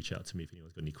feel free to reach out to me if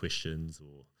anyone's got any questions,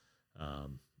 or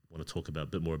want to talk a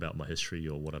bit more about my history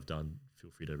or what I've done. Feel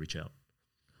free to reach out.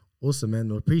 Awesome, man.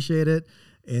 Well, appreciate it.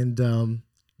 And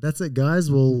that's it,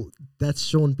 guys. Well, that's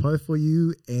Shaun Poe for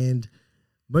you. And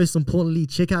most importantly,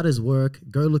 check out his work.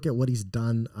 Go look at what he's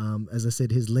done. As I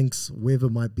said, his links, wherever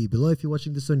might be below. If you're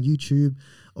watching this on YouTube,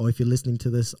 or if you're listening to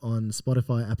this on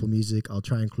Spotify, Apple Music, I'll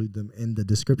try and include them in the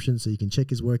description so you can check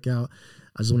his work out.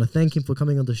 I just want to thank him for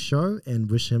coming on the show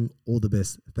and wish him all the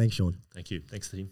best. Thanks, Shaun. Thank you. Thanks, team.